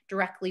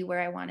directly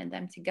where I wanted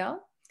them to go.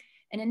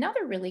 And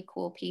another really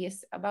cool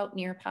piece about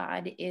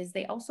Nearpod is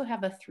they also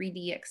have a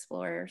 3D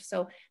explorer.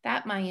 So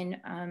that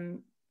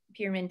Mayan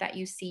pyramid that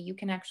you see, you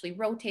can actually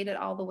rotate it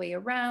all the way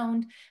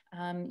around.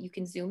 You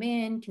can zoom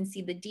in, can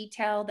see the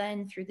detail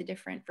then through the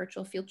different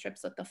virtual field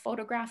trips with the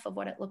photograph of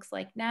what it looks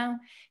like now.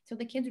 So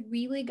the kids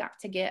really got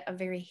to get a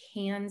very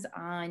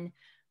hands-on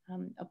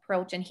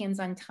approach and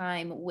hands-on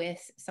time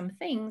with some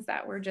things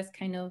that were just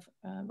kind of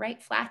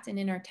right flat and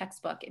in our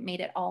textbook. It made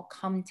it all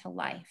come to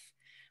life,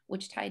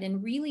 which tied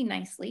in really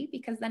nicely,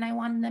 because then I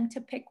wanted them to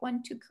pick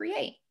one to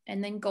create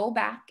and then go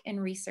back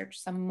and research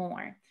some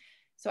more.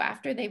 So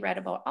after they read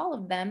about all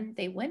of them,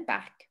 they went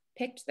back,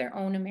 picked their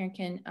own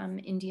American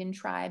Indian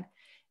tribe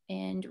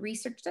and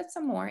researched it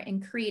some more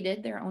and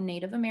created their own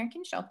Native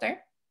American shelter,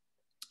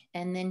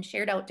 and then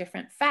shared out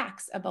different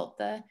facts about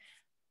the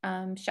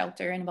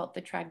shelter and about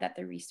the tribe that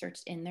they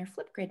researched in their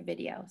Flipgrid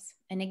videos.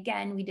 And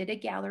again, we did a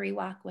gallery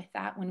walk with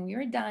that when we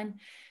were done,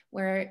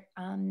 where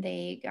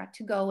they got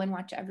to go and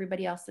watch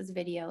everybody else's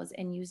videos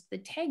and used the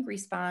tag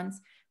response,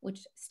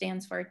 which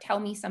stands for tell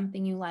me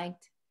something you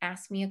liked,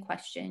 ask me a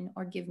question,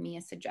 or give me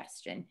a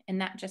suggestion. And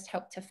that just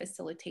helped to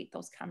facilitate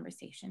those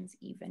conversations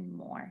even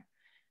more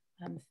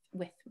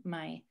with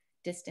my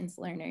distance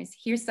learners.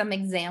 Here's some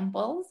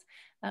examples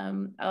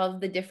of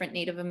the different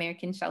Native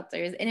American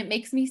shelters. And it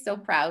makes me so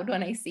proud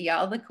when I see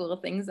all the cool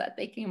things that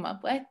they came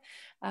up with.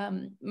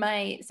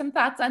 Some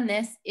thoughts on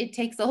this: it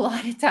takes a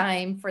lot of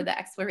time for the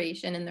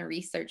exploration and the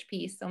research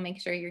piece. So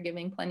make sure you're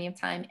giving plenty of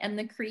time, and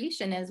the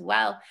creation as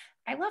well.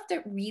 I left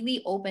it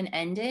really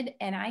open-ended,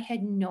 and I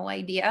had no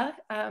idea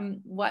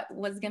what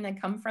was going to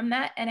come from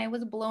that. And I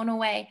was blown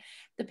away.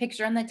 The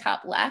picture on the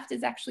top left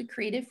is actually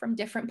created from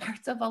different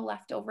parts of a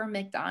leftover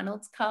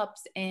McDonald's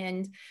cups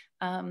and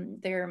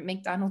their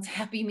McDonald's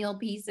Happy Meal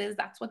pieces.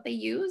 That's what they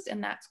used,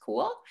 and that's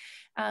cool.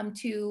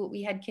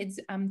 We had kids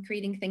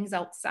creating things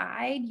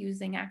outside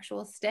using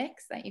actual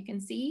sticks that you can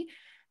see,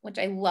 which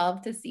I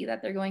love to see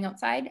that they're going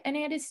outside. And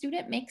I had a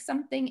student make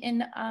something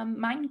in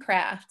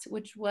Minecraft,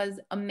 which was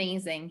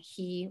amazing.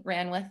 He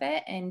ran with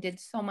it and did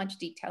so much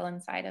detail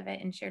inside of it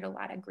and shared a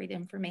lot of great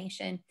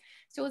information.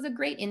 So it was a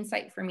great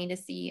insight for me to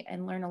see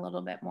and learn a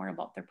little bit more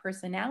about their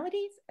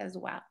personalities as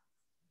well.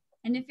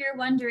 And if you're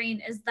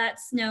wondering, is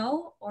that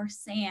snow or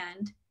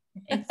sand?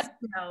 It's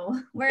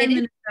snow. We're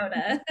in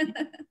Minnesota.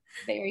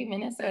 Very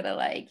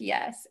Minnesota-like.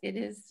 Yes, it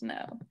is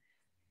snow.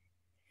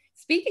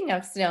 Speaking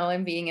of snow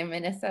and being in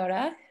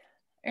Minnesota,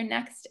 our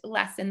next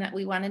lesson that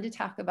we wanted to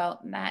talk about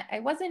that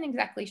I wasn't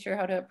exactly sure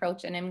how to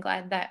approach, and I'm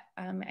glad that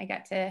I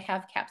got to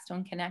have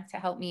Capstone Connect to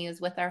help me, is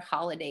with our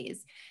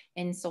holidays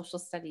in social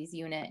studies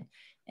unit.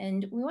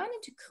 And we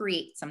wanted to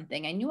create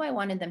something. I knew I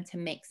wanted them to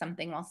make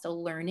something while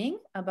still learning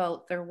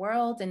about their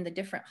world and the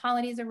different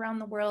holidays around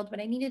the world, but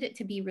I needed it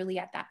to be really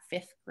at that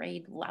 5th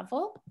grade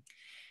level.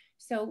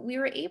 So we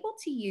were able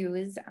to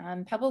use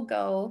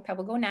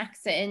PebbleGo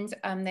Next, and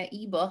the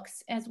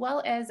ebooks, as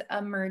well as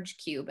a Merge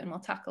Cube. And we'll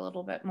talk a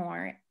little bit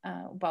more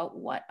about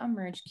what a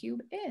Merge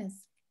Cube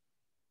is.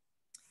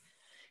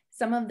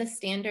 Some of the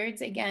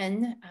standards,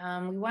 again,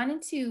 we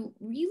wanted to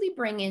really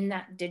bring in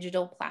that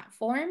digital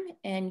platform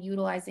and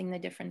utilizing the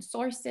different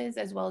sources,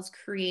 as well as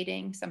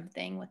creating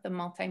something with the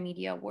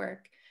multimedia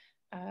work.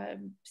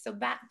 So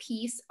that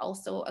piece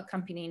also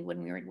accompanied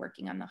when we were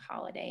working on the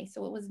holiday.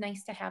 So it was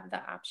nice to have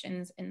the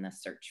options in the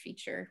search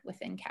feature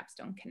within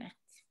Capstone Connect.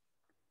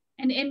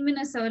 And in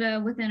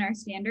Minnesota, within our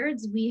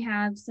standards, we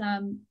have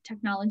some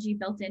technology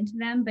built into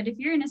them. But if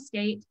you're in a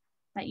state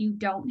that you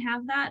don't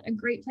have that, a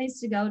great place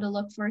to go to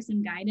look for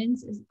some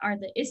guidance are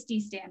the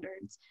ISTE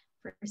standards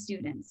for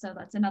students. So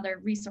that's another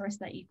resource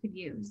that you could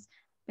use.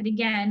 But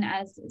again,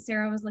 as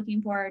Sara was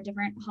looking for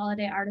different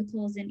holiday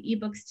articles and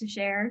ebooks to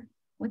share,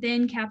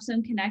 within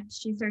Capstone Connect,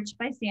 she searched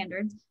by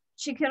standards.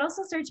 She could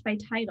also search by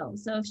title.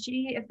 So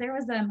if there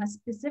was a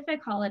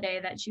specific holiday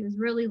that she was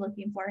really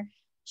looking for,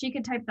 she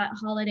could type that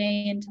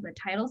holiday into the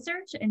title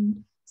search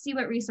and see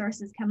what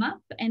resources come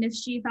up. And if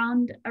she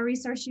found a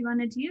resource she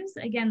wanted to use,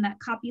 again, that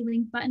copy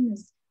link button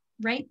is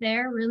right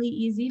there, really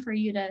easy for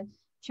you to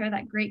share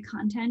that great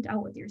content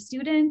out with your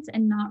students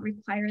and not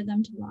require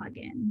them to log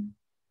in.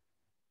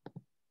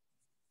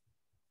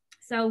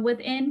 So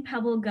within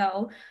Pebble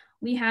Go,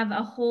 we have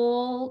a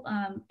whole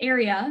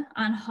area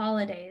on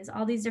holidays,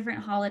 all these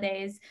different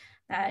holidays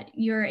that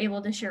you're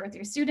able to share with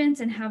your students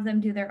and have them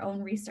do their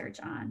own research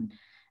on.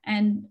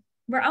 And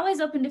we're always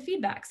open to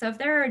feedback. So if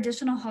there are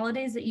additional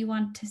holidays that you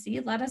want to see,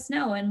 let us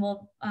know and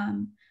we'll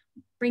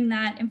bring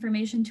that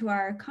information to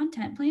our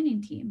content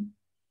planning team.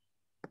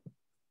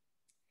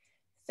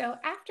 So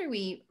after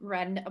we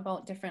read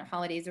about different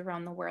holidays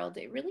around the world,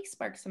 it really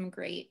sparked some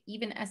great,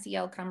 even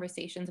SEL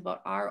conversations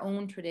about our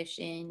own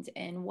traditions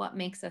and what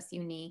makes us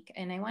unique.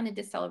 And I wanted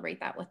to celebrate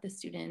that with the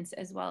students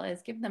as well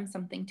as give them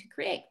something to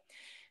create.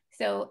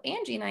 So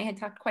Angie and I had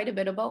talked quite a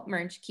bit about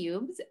merge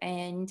cubes,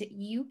 and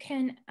you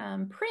can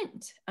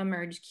print a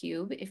merge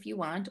cube if you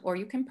want, or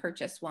you can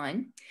purchase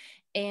one.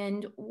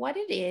 And what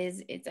it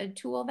is, it's a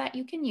tool that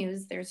you can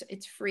use.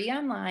 It's free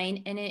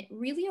online, and it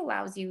really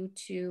allows you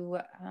to,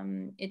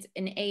 it's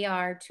an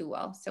AR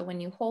tool. So when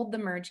you hold the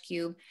merge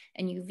cube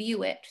and you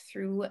view it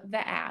through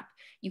the app,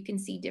 you can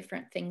see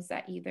different things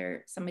that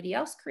either somebody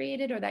else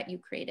created or that you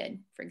created.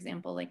 For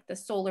example, like the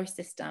solar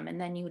system,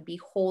 and then you would be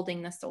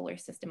holding the solar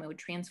system. It would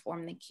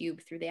transform the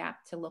cube through the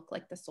app to look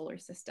like the solar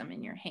system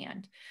in your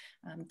hand,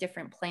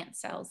 different plant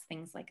cells,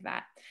 things like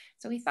that.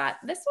 So we thought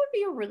this would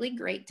be a really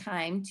great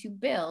time to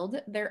build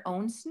their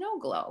own snow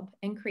globe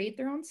and create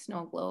their own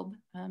snow globe,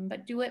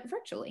 but do it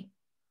virtually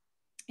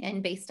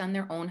and based on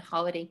their own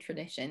holiday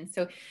tradition.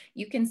 So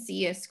you can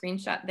see a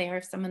screenshot there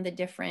of some of the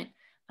different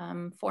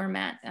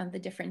format of the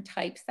different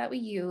types that we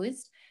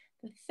used.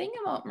 The thing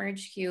about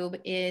Merge Cube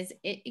is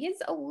it is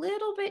a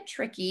little bit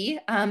tricky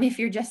if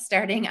you're just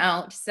starting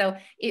out. So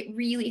it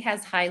really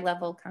has high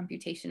level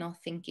computational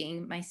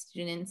thinking. My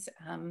students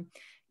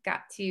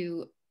got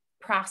to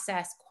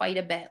process quite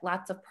a bit,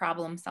 lots of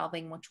problem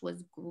solving, which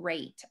was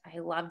great. I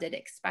loved it,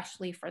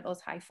 especially for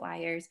those high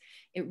flyers.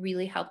 It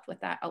really helped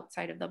with that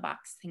outside of the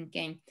box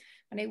thinking.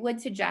 But I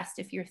would suggest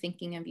if you're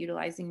thinking of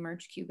utilizing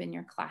Merge Cube in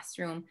your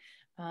classroom,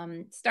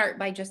 start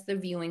by just the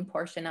viewing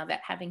portion of it,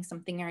 having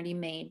something already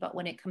made. But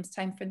when it comes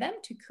time for them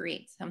to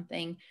create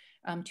something,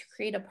 to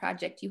create a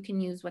project, you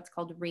can use what's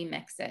called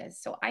remixes.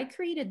 So I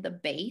created the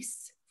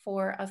base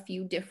for a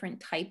few different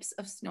types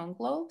of snow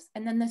globes.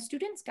 And then the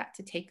students got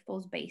to take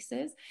those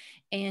bases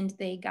and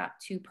they got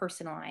to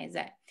personalize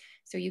it.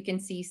 So you can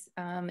see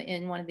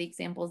in one of the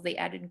examples, they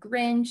added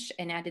Grinch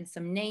and added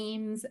some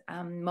names.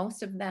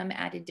 Most of them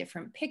added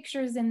different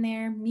pictures in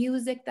there,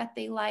 music that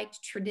they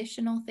liked,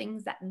 traditional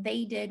things that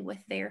they did with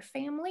their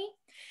family.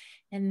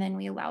 And then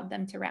we allowed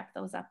them to wrap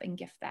those up and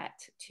gift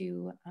that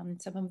to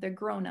some of their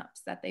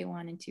grown-ups that they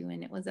wanted to.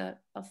 And it was a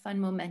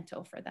fun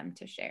memento for them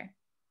to share.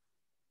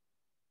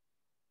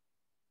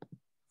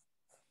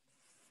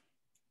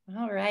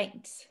 All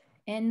right.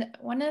 And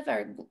one of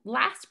our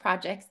last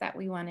projects that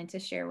we wanted to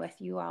share with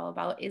you all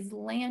about is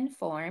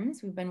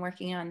landforms. We've been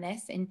working on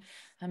this and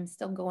I'm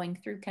still going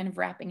through kind of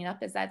wrapping it up,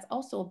 as that's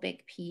also a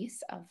big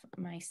piece of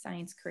my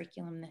science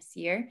curriculum this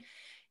year.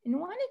 And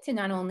wanted to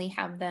not only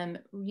have them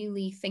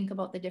really think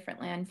about the different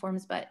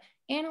landforms, but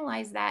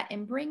analyze that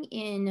and bring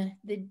in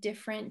the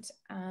different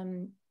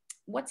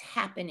what's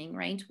happening,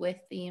 right, with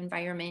the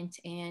environment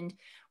and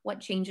what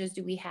changes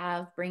do we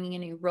have, bringing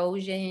in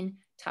erosion,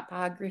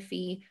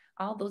 topography,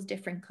 all those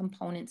different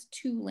components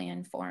to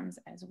landforms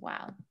as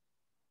well.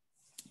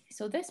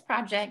 So this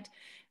project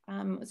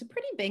was a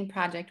pretty big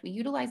project. We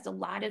utilized a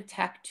lot of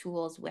tech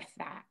tools with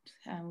that.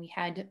 We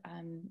had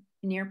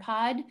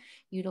Nearpod,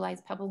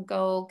 utilized Pebble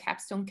Go,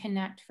 Capstone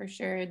Connect for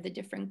sure, the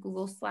different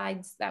Google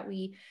Slides that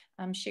we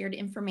shared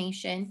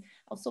information.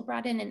 Also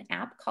brought in an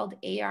app called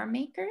AR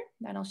Maker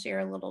that I'll share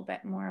a little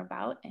bit more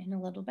about in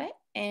a little bit,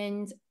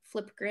 and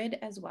Flipgrid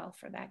as well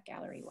for that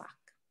gallery walk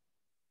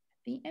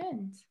at the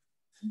end.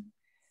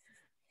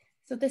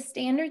 So the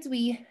standards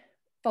we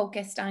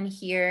focused on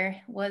here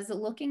was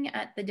looking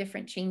at the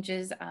different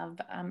changes of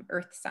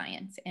earth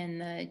science and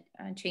the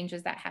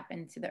changes that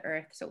happen to the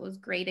earth. So it was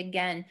great,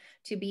 again,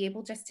 to be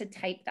able just to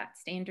type that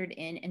standard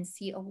in and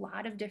see a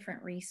lot of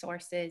different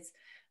resources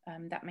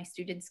that my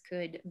students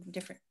could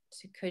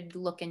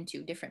look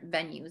into, different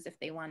venues if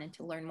they wanted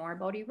to learn more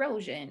about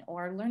erosion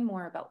or learn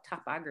more about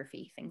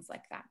topography, things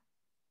like that.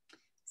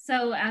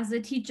 So as a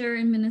teacher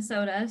in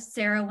Minnesota,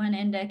 Sarah went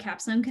into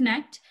Capstone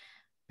Connect,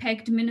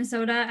 picked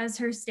Minnesota as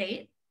her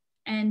state,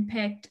 and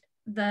picked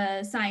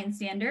the science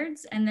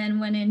standards, and then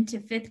went into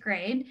 5th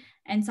grade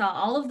and saw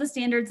all of the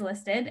standards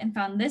listed and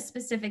found this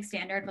specific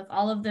standard with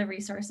all of the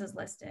resources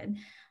listed.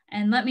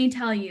 And let me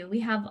tell you, we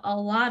have a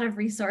lot of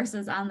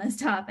resources on this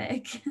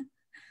topic.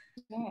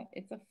 Yeah,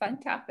 it's a fun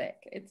topic.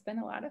 It's been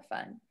a lot of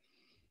fun.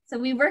 So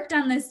we worked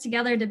on this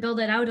together to build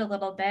it out a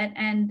little bit,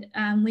 and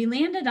we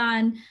landed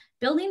on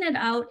building it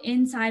out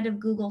inside of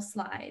Google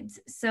Slides.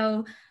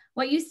 So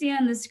what you see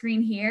on the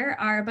screen here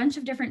are a bunch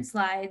of different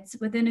slides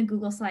within a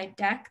Google slide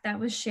deck that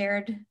was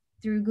shared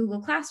through Google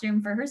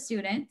Classroom for her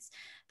students.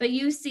 but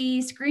you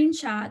see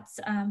screenshots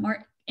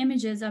or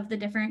images of the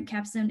different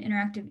Capstone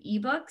interactive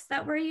ebooks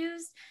that were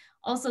used,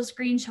 also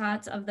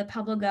screenshots of the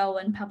Pebble Go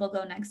and Pebble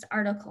Go Next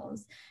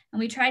articles. And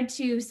we tried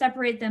to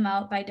separate them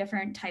out by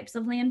different types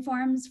of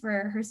landforms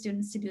for her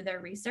students to do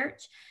their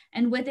research.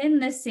 And within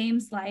this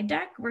same slide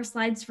deck were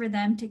slides for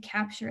them to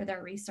capture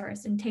their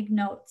resource and take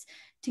notes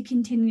to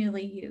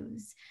continually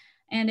use.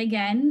 And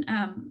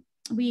again,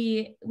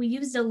 we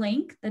used a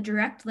link, the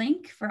direct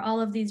link for all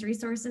of these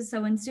resources.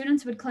 So when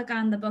students would click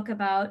on the book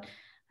about,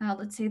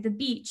 let's say the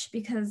beach,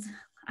 because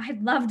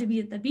I'd love to be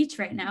at the beach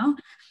right now.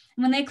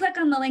 When they click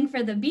on the link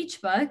for the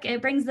beach book,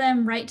 it brings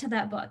them right to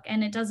that book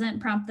and it doesn't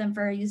prompt them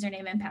for a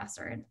username and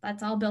password.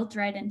 That's all built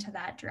right into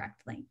that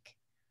direct link.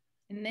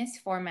 And this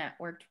format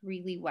worked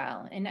really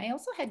well. And I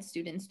also had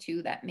students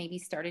too that maybe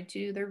started to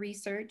do their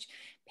research,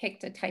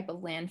 picked a type of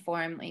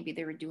landform, maybe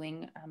they were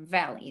doing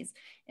valleys.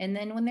 And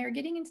then when they were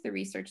getting into the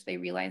research, they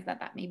realized that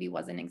that maybe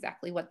wasn't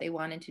exactly what they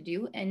wanted to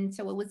do. And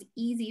so it was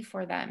easy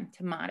for them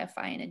to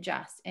modify and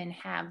adjust and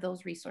have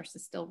those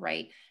resources still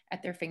right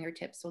at their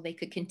fingertips so they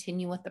could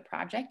continue with the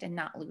project and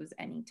not lose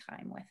any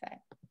time with it.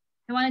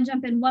 I want to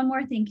jump in one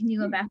more thing. Can you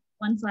go back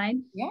one slide?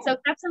 Yeah. So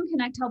Capstone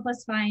Connect helped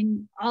us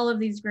find all of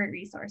these great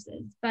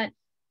resources. But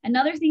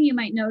another thing you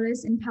might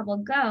notice in Pebble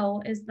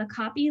Go is the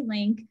copy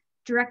link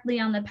directly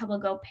on the Pebble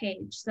Go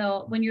page.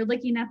 So when you're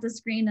looking at the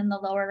screen in the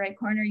lower right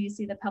corner, you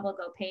see the Pebble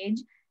Go page.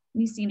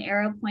 And you see an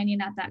arrow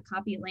pointing at that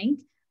copy link.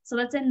 So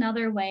that's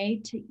another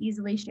way to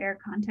easily share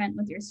content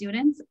with your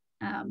students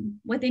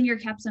within your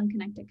Capstone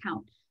Connect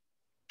account.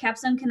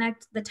 Capstone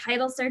Connect, the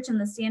title search and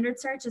the standard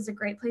search is a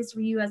great place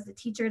for you as the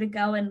teacher to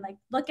go and like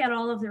look at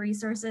all of the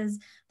resources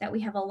that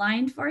we have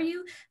aligned for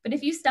you. But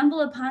if you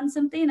stumble upon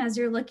something as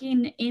you're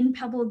looking in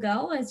Pebble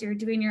Go, as you're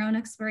doing your own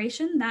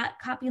exploration, that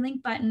copy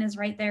link button is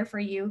right there for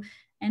you.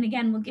 And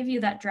again, we'll give you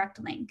that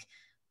direct link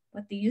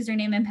with the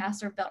username and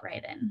password built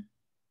right in.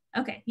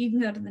 Okay, you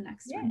can go to the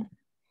next one.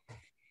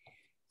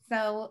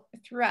 So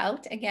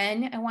throughout,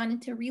 again, I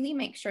wanted to really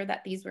make sure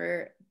that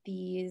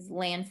these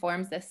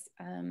landforms, this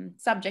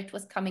subject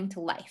was coming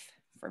to life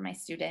for my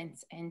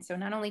students. And so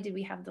not only did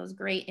we have those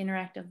great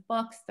interactive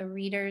books, the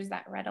readers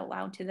that read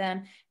aloud to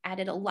them,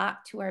 added a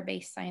lot to our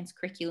base science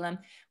curriculum.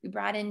 We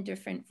brought in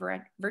different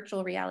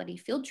virtual reality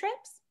field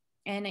trips.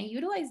 And I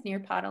utilized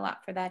Nearpod a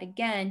lot for that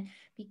again,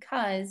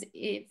 because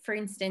for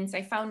instance,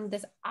 I found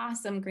this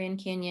awesome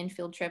Grand Canyon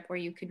field trip where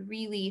you could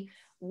really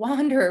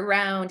wander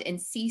around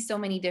and see so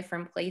many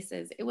different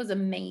places. It was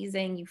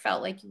amazing. You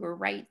felt like you were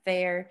right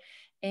there.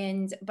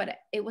 But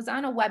it was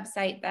on a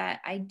website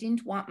that I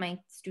didn't want my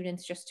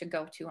students just to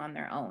go to on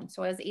their own.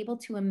 So I was able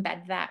to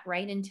embed that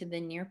right into the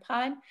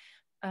Nearpod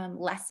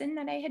lesson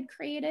that I had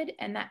created,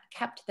 and that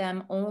kept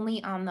them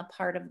only on the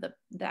part of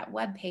that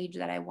web page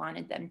that I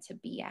wanted them to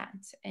be at.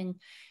 And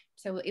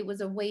so it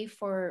was a way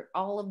for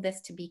all of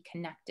this to be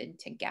connected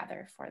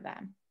together for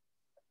them.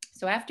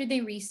 So after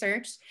they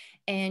researched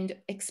and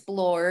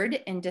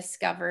explored and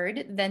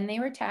discovered, then they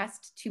were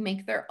tasked to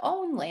make their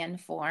own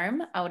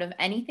landform out of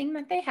anything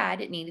that they had.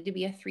 It needed to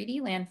be a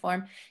 3D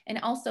landform. And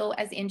also,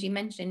 as Angie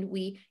mentioned,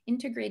 we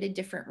integrated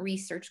different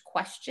research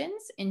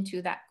questions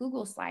into that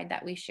Google slide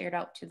that we shared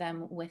out to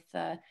them with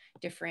the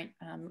different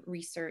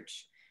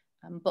research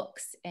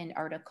books and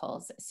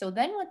articles. So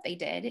then what they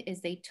did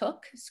is they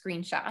took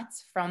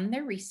screenshots from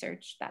their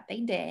research that they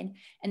did,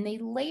 and they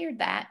layered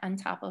that on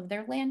top of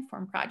their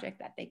landform project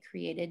that they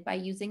created by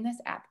using this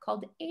app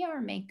called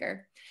AR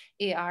Maker.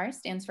 AR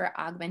stands for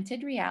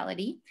augmented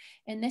reality.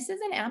 And this is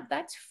an app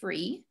that's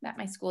free that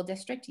my school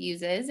district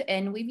uses.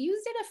 And we've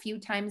used it a few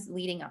times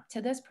leading up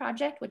to this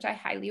project, which I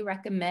highly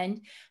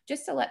recommend,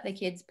 just to let the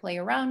kids play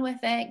around with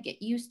it,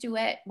 get used to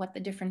it, what the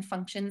different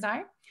functions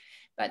are.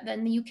 But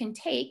then you can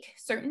take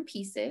certain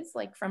pieces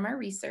like from our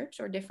research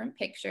or different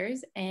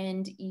pictures,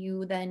 and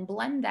you then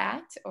blend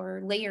that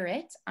or layer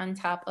it on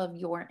top of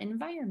your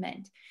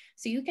environment.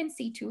 So you can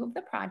see two of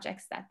the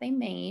projects that they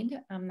made,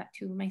 that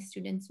two of my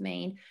students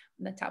made.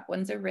 The top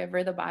one's a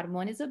river, the bottom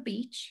one is a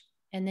beach.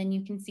 And then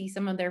you can see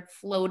some of their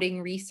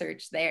floating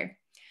research there.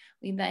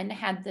 We then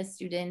had the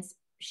students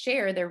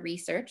share their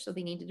research. So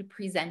they needed to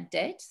present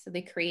it. So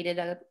they created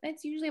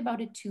it's usually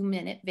about a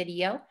 2-minute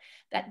video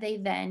that they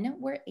then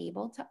were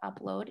able to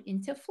upload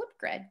into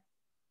Flipgrid.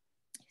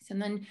 So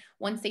then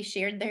once they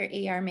shared their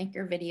AR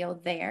Maker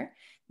video there,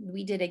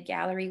 we did a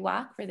gallery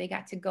walk where they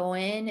got to go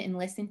in and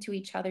listen to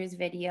each other's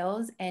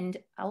videos and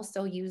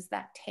also use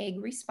that tag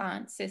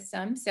response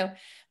system. So I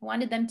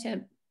wanted them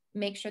to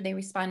make sure they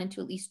responded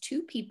to at least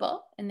 2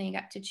 people, and they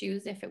got to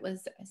choose if it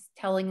was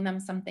telling them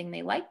something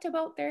they liked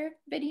about their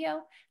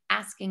video,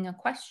 asking a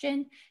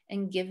question,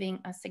 and giving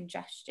a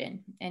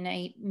suggestion. And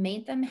I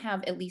made them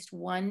have at least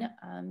one,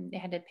 they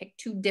had to pick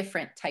 2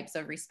 different types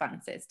of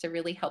responses to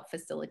really help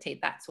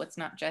facilitate that. So it's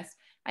not just,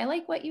 I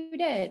like what you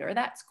did, or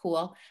that's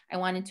cool. I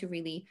wanted to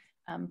really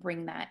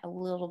bring that a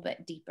little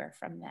bit deeper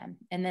from them.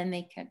 And then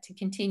they can to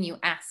continue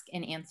ask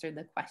and answer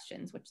the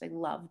questions, which they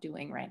love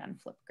doing right on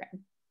Flipgrid.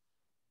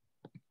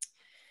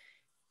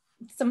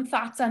 some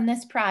thoughts on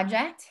this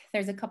project.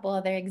 There's a couple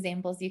other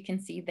examples you can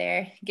see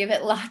there. Give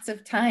it lots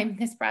of time.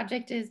 This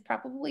project is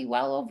probably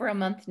well over a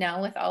month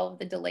now with all of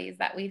the delays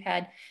that we've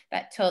had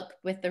that took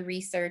with the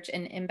research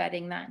and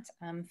embedding that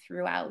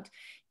throughout.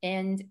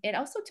 And it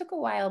also took a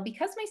while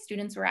because my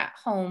students were at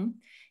home.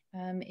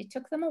 It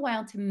took them a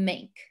while to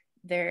make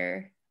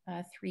their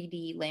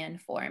 3D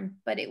landform,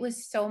 but it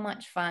was so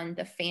much fun.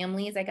 The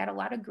families, I got a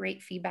lot of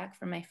great feedback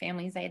from my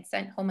families. I had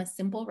sent home a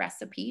simple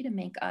recipe to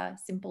make a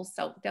simple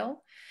soap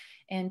dough.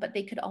 But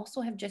they could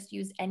also have just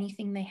used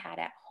anything they had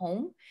at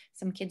home.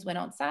 Some kids went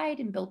outside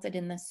and built it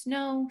in the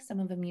snow. Some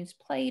of them used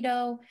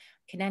Play-Doh,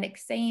 kinetic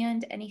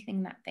sand,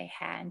 anything that they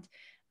had.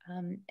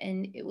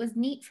 And it was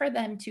neat for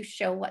them to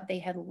show what they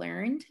had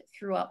learned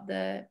throughout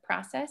the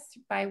process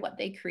by what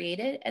they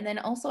created, and then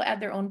also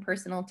add their own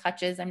personal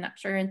touches. I'm not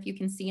sure if you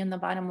can see on the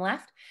bottom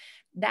left,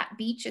 that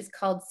beach is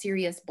called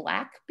Sirius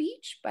Black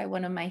Beach by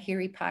one of my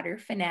Harry Potter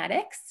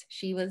fanatics.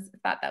 She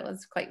thought that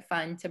was quite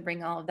fun to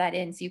bring all of that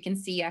in. So you can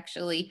see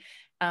actually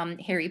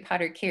Harry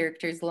Potter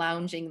characters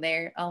lounging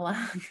there along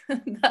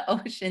the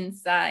ocean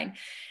side.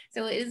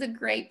 So it is a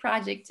great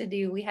project to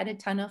do. We had a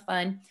ton of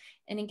fun.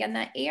 And again,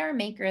 that AR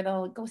Maker,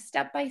 they'll go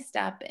step by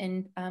step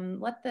and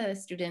let the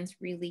students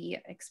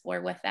really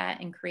explore with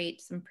that and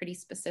create some pretty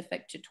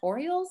specific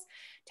tutorials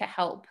to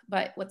help.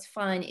 But what's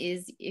fun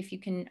is if you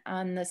can,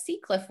 on the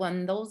Seacliff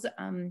one, those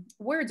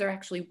words are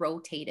actually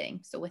rotating.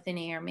 So within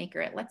AR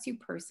Maker, it lets you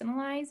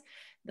personalize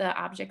the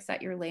objects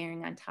that you're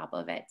layering on top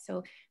of it.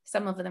 So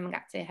some of them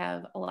got to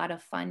have a lot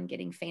of fun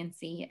getting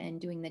fancy and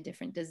doing the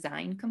different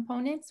design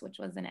components, which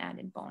was an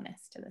added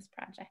bonus to this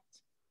project.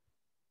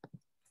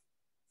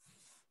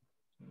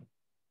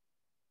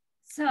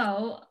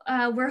 So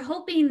we're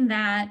hoping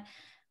that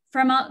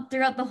throughout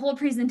the whole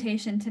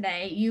presentation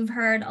today, you've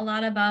heard a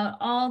lot about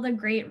all the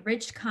great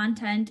rich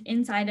content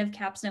inside of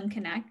Capstone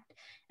Connect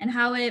and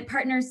how it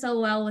partners so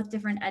well with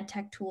different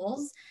EdTech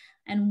tools.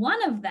 And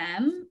one of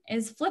them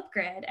is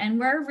Flipgrid. And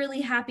we're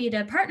really happy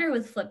to partner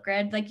with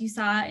Flipgrid. Like you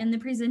saw in the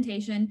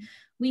presentation,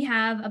 we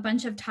have a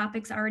bunch of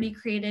topics already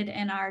created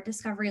in our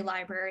Discovery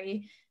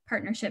Library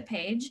partnership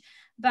page.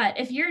 But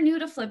if you're new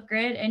to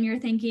Flipgrid and you're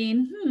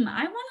thinking,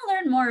 I want to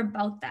learn more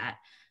about that,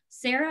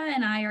 Sara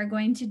and I are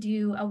going to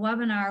do a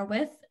webinar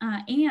with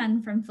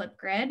Anne from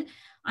Flipgrid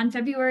on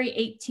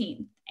February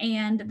 18th.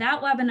 And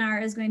that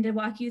webinar is going to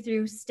walk you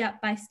through step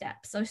by step.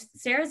 So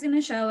Sara's going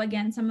to show,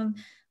 again, some of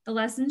the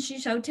lessons she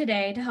showed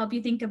today to help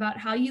you think about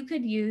how you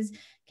could use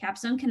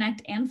Capstone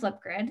Connect and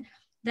Flipgrid.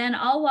 Then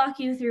I'll walk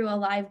you through a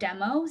live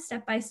demo,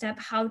 step by step,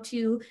 how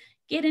to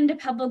get into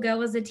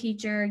PebbleGo as a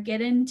teacher,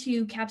 get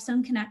into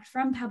Capstone Connect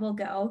from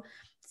PebbleGo,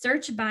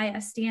 search by a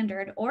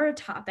standard or a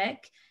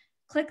topic,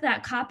 click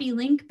that copy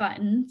link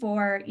button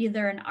for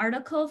either an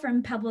article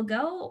from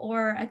PebbleGo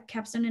or a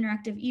Capstone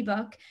Interactive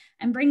ebook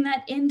and bring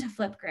that into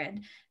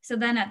Flipgrid. So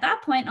then at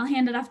that point, I'll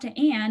hand it off to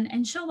Anne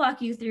and she'll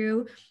walk you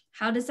through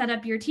how to set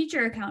up your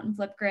teacher account in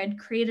Flipgrid,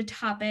 create a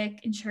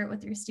topic, and share it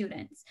with your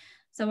students.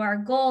 So our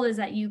goal is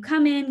that you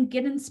come in,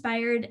 get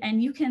inspired,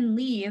 and you can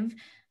leave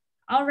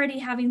already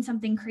having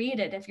something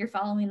created if you're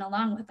following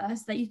along with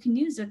us that you can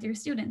use with your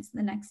students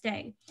the next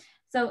day.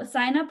 So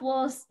sign up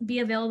will be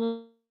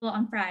available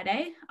on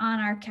Friday on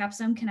our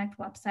Capstone Connect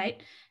website.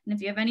 And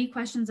if you have any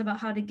questions about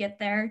how to get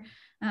there,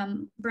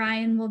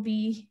 Brian will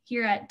be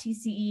here at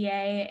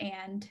TCEA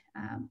and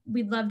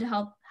we'd love to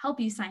help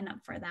you sign up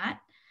for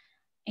that.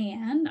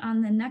 And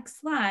on the next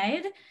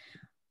slide,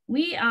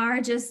 we are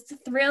just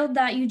thrilled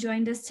that you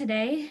joined us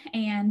today.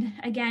 And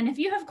again, if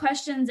you have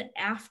questions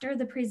after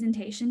the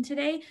presentation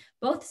today,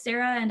 both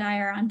Sara and I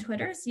are on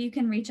Twitter, so you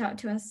can reach out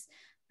to us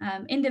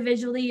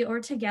individually or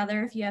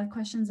together if you have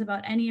questions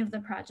about any of the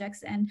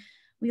projects. And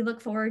we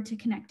look forward to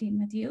connecting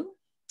with you.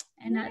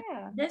 And at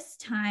this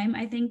time,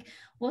 I think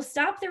we'll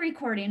stop the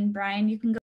recording. Brian, you can go